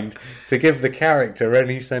inclined to give the character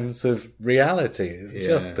any sense of reality. It's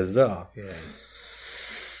just bizarre. Yeah.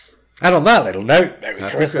 And on that little note, Merry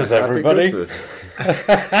Christmas, everybody. Happy Christmas.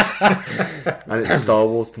 And it's Star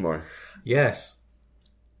Wars tomorrow. Yes.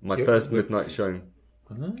 My first midnight showing.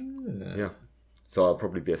 Yeah. So I'll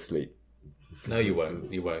probably be asleep. No, you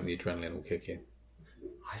won't. You won't. The adrenaline will kick in.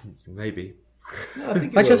 Maybe.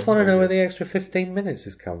 I just want to know where the extra 15 minutes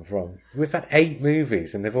has come from. We've had 8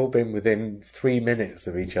 movies and they've all been within 3 minutes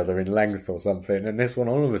of each other in length or something, and this one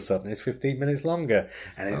all of a sudden is 15 minutes longer,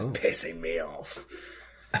 and it's pissing me off.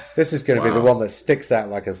 This is going to be the one that sticks out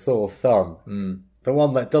like a sore thumb. The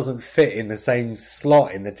one that doesn't fit in the same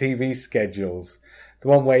slot in the TV schedules. The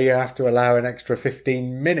one where you have to allow an extra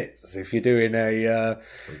 15 minutes if you're doing a...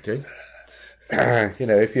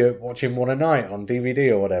 if you're watching one a night on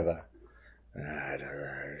DVD or whatever. I don't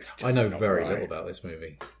know. I know very little about this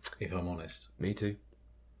movie, if I'm honest. Me too.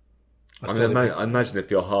 I imagine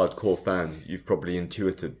if you're a hardcore fan, you've probably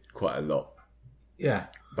intuited quite a lot. Yeah.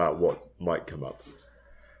 About what might come up.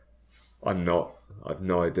 I'm not. I've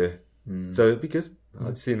no idea. So it'd be good.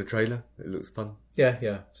 I've seen the trailer. It looks fun. Yeah.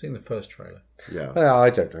 I've seen the first trailer. Yeah. Well, I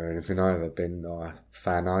don't know anything either. Been not a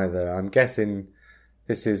fan either. I'm guessing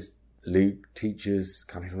this is Luke teaches,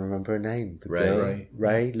 can't even remember her name.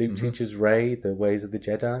 Ray. Luke teaches Ray the ways of the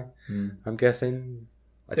Jedi. I'm guessing.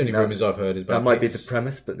 The only rumours I've heard is about that might be the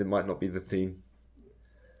premise, but it might not be the theme.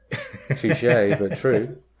 Touche, but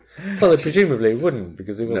true. Well, presumably it wouldn't,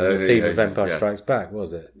 because it wasn't the theme of Empire Strikes Back,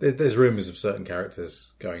 was it? There's rumours of certain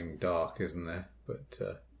characters going dark, isn't there? But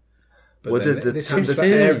the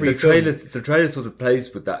trailer sort of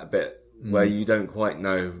plays with that a bit, where you don't quite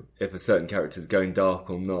know if a certain character is going dark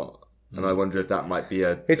or not. And I wonder if that might be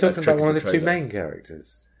a... You're talking about one of the 2 main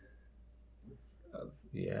characters.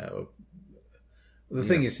 Well, the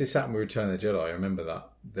thing is, this happened with Return of the Jedi. I remember that.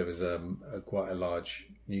 There was quite a large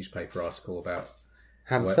newspaper article about...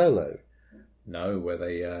 Han Solo? No, where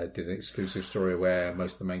they did an exclusive story where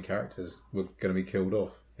most of the main characters were going to be killed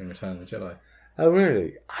off in Return of the Jedi. Oh,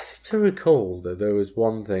 really? I seem to recall that there was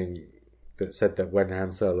one thing that said that when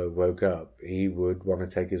Han Solo woke up, he would want to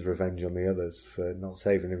take his revenge on the others for not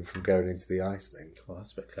saving him from going into the ice thing. Well,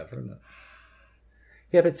 that's a bit clever, isn't it?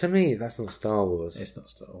 Yeah, but to me, that's not Star Wars. It's not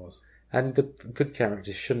Star Wars. And the good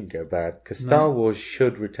characters shouldn't go bad, because Star Wars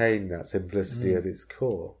should retain that simplicity at its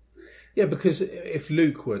core. Yeah, because if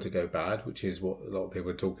Luke were to go bad, which is what a lot of people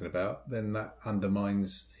are talking about, then that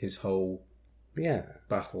undermines his whole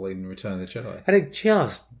battle in Return of the Jedi. And it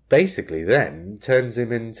just basically then turns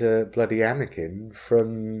him into bloody Anakin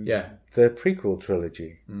from the prequel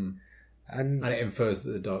trilogy. And it infers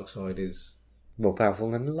that the dark side is more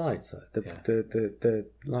powerful than the light side. The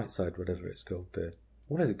light side, whatever it's called.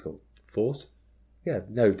 What is it called? Force? Yeah,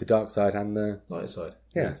 no, the dark side and the... light side.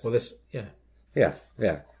 Yeah. Well, this... Yeah.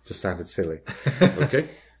 Just sounded silly. Okay.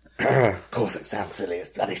 Of course it sounds silly. It's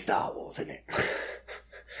bloody Star Wars, isn't it?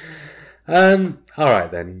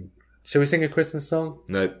 Alright then. Shall we sing a Christmas song?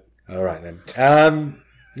 No. Alright then.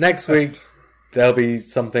 Next week, there'll be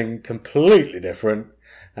something completely different.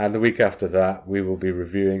 And the week after that, we will be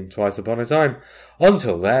reviewing Twice Upon a Time.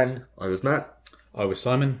 Until then, I was Matt. I was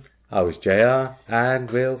Simon. I was JR. And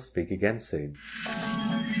we'll speak again soon.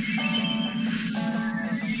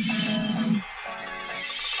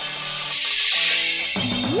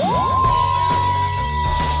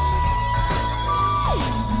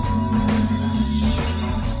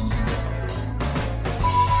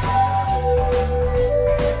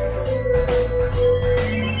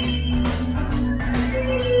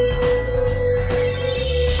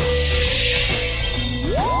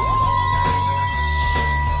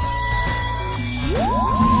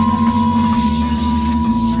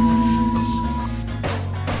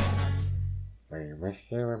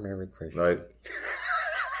 Merry Christmas. No.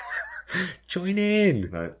 Join in.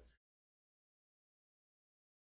 No.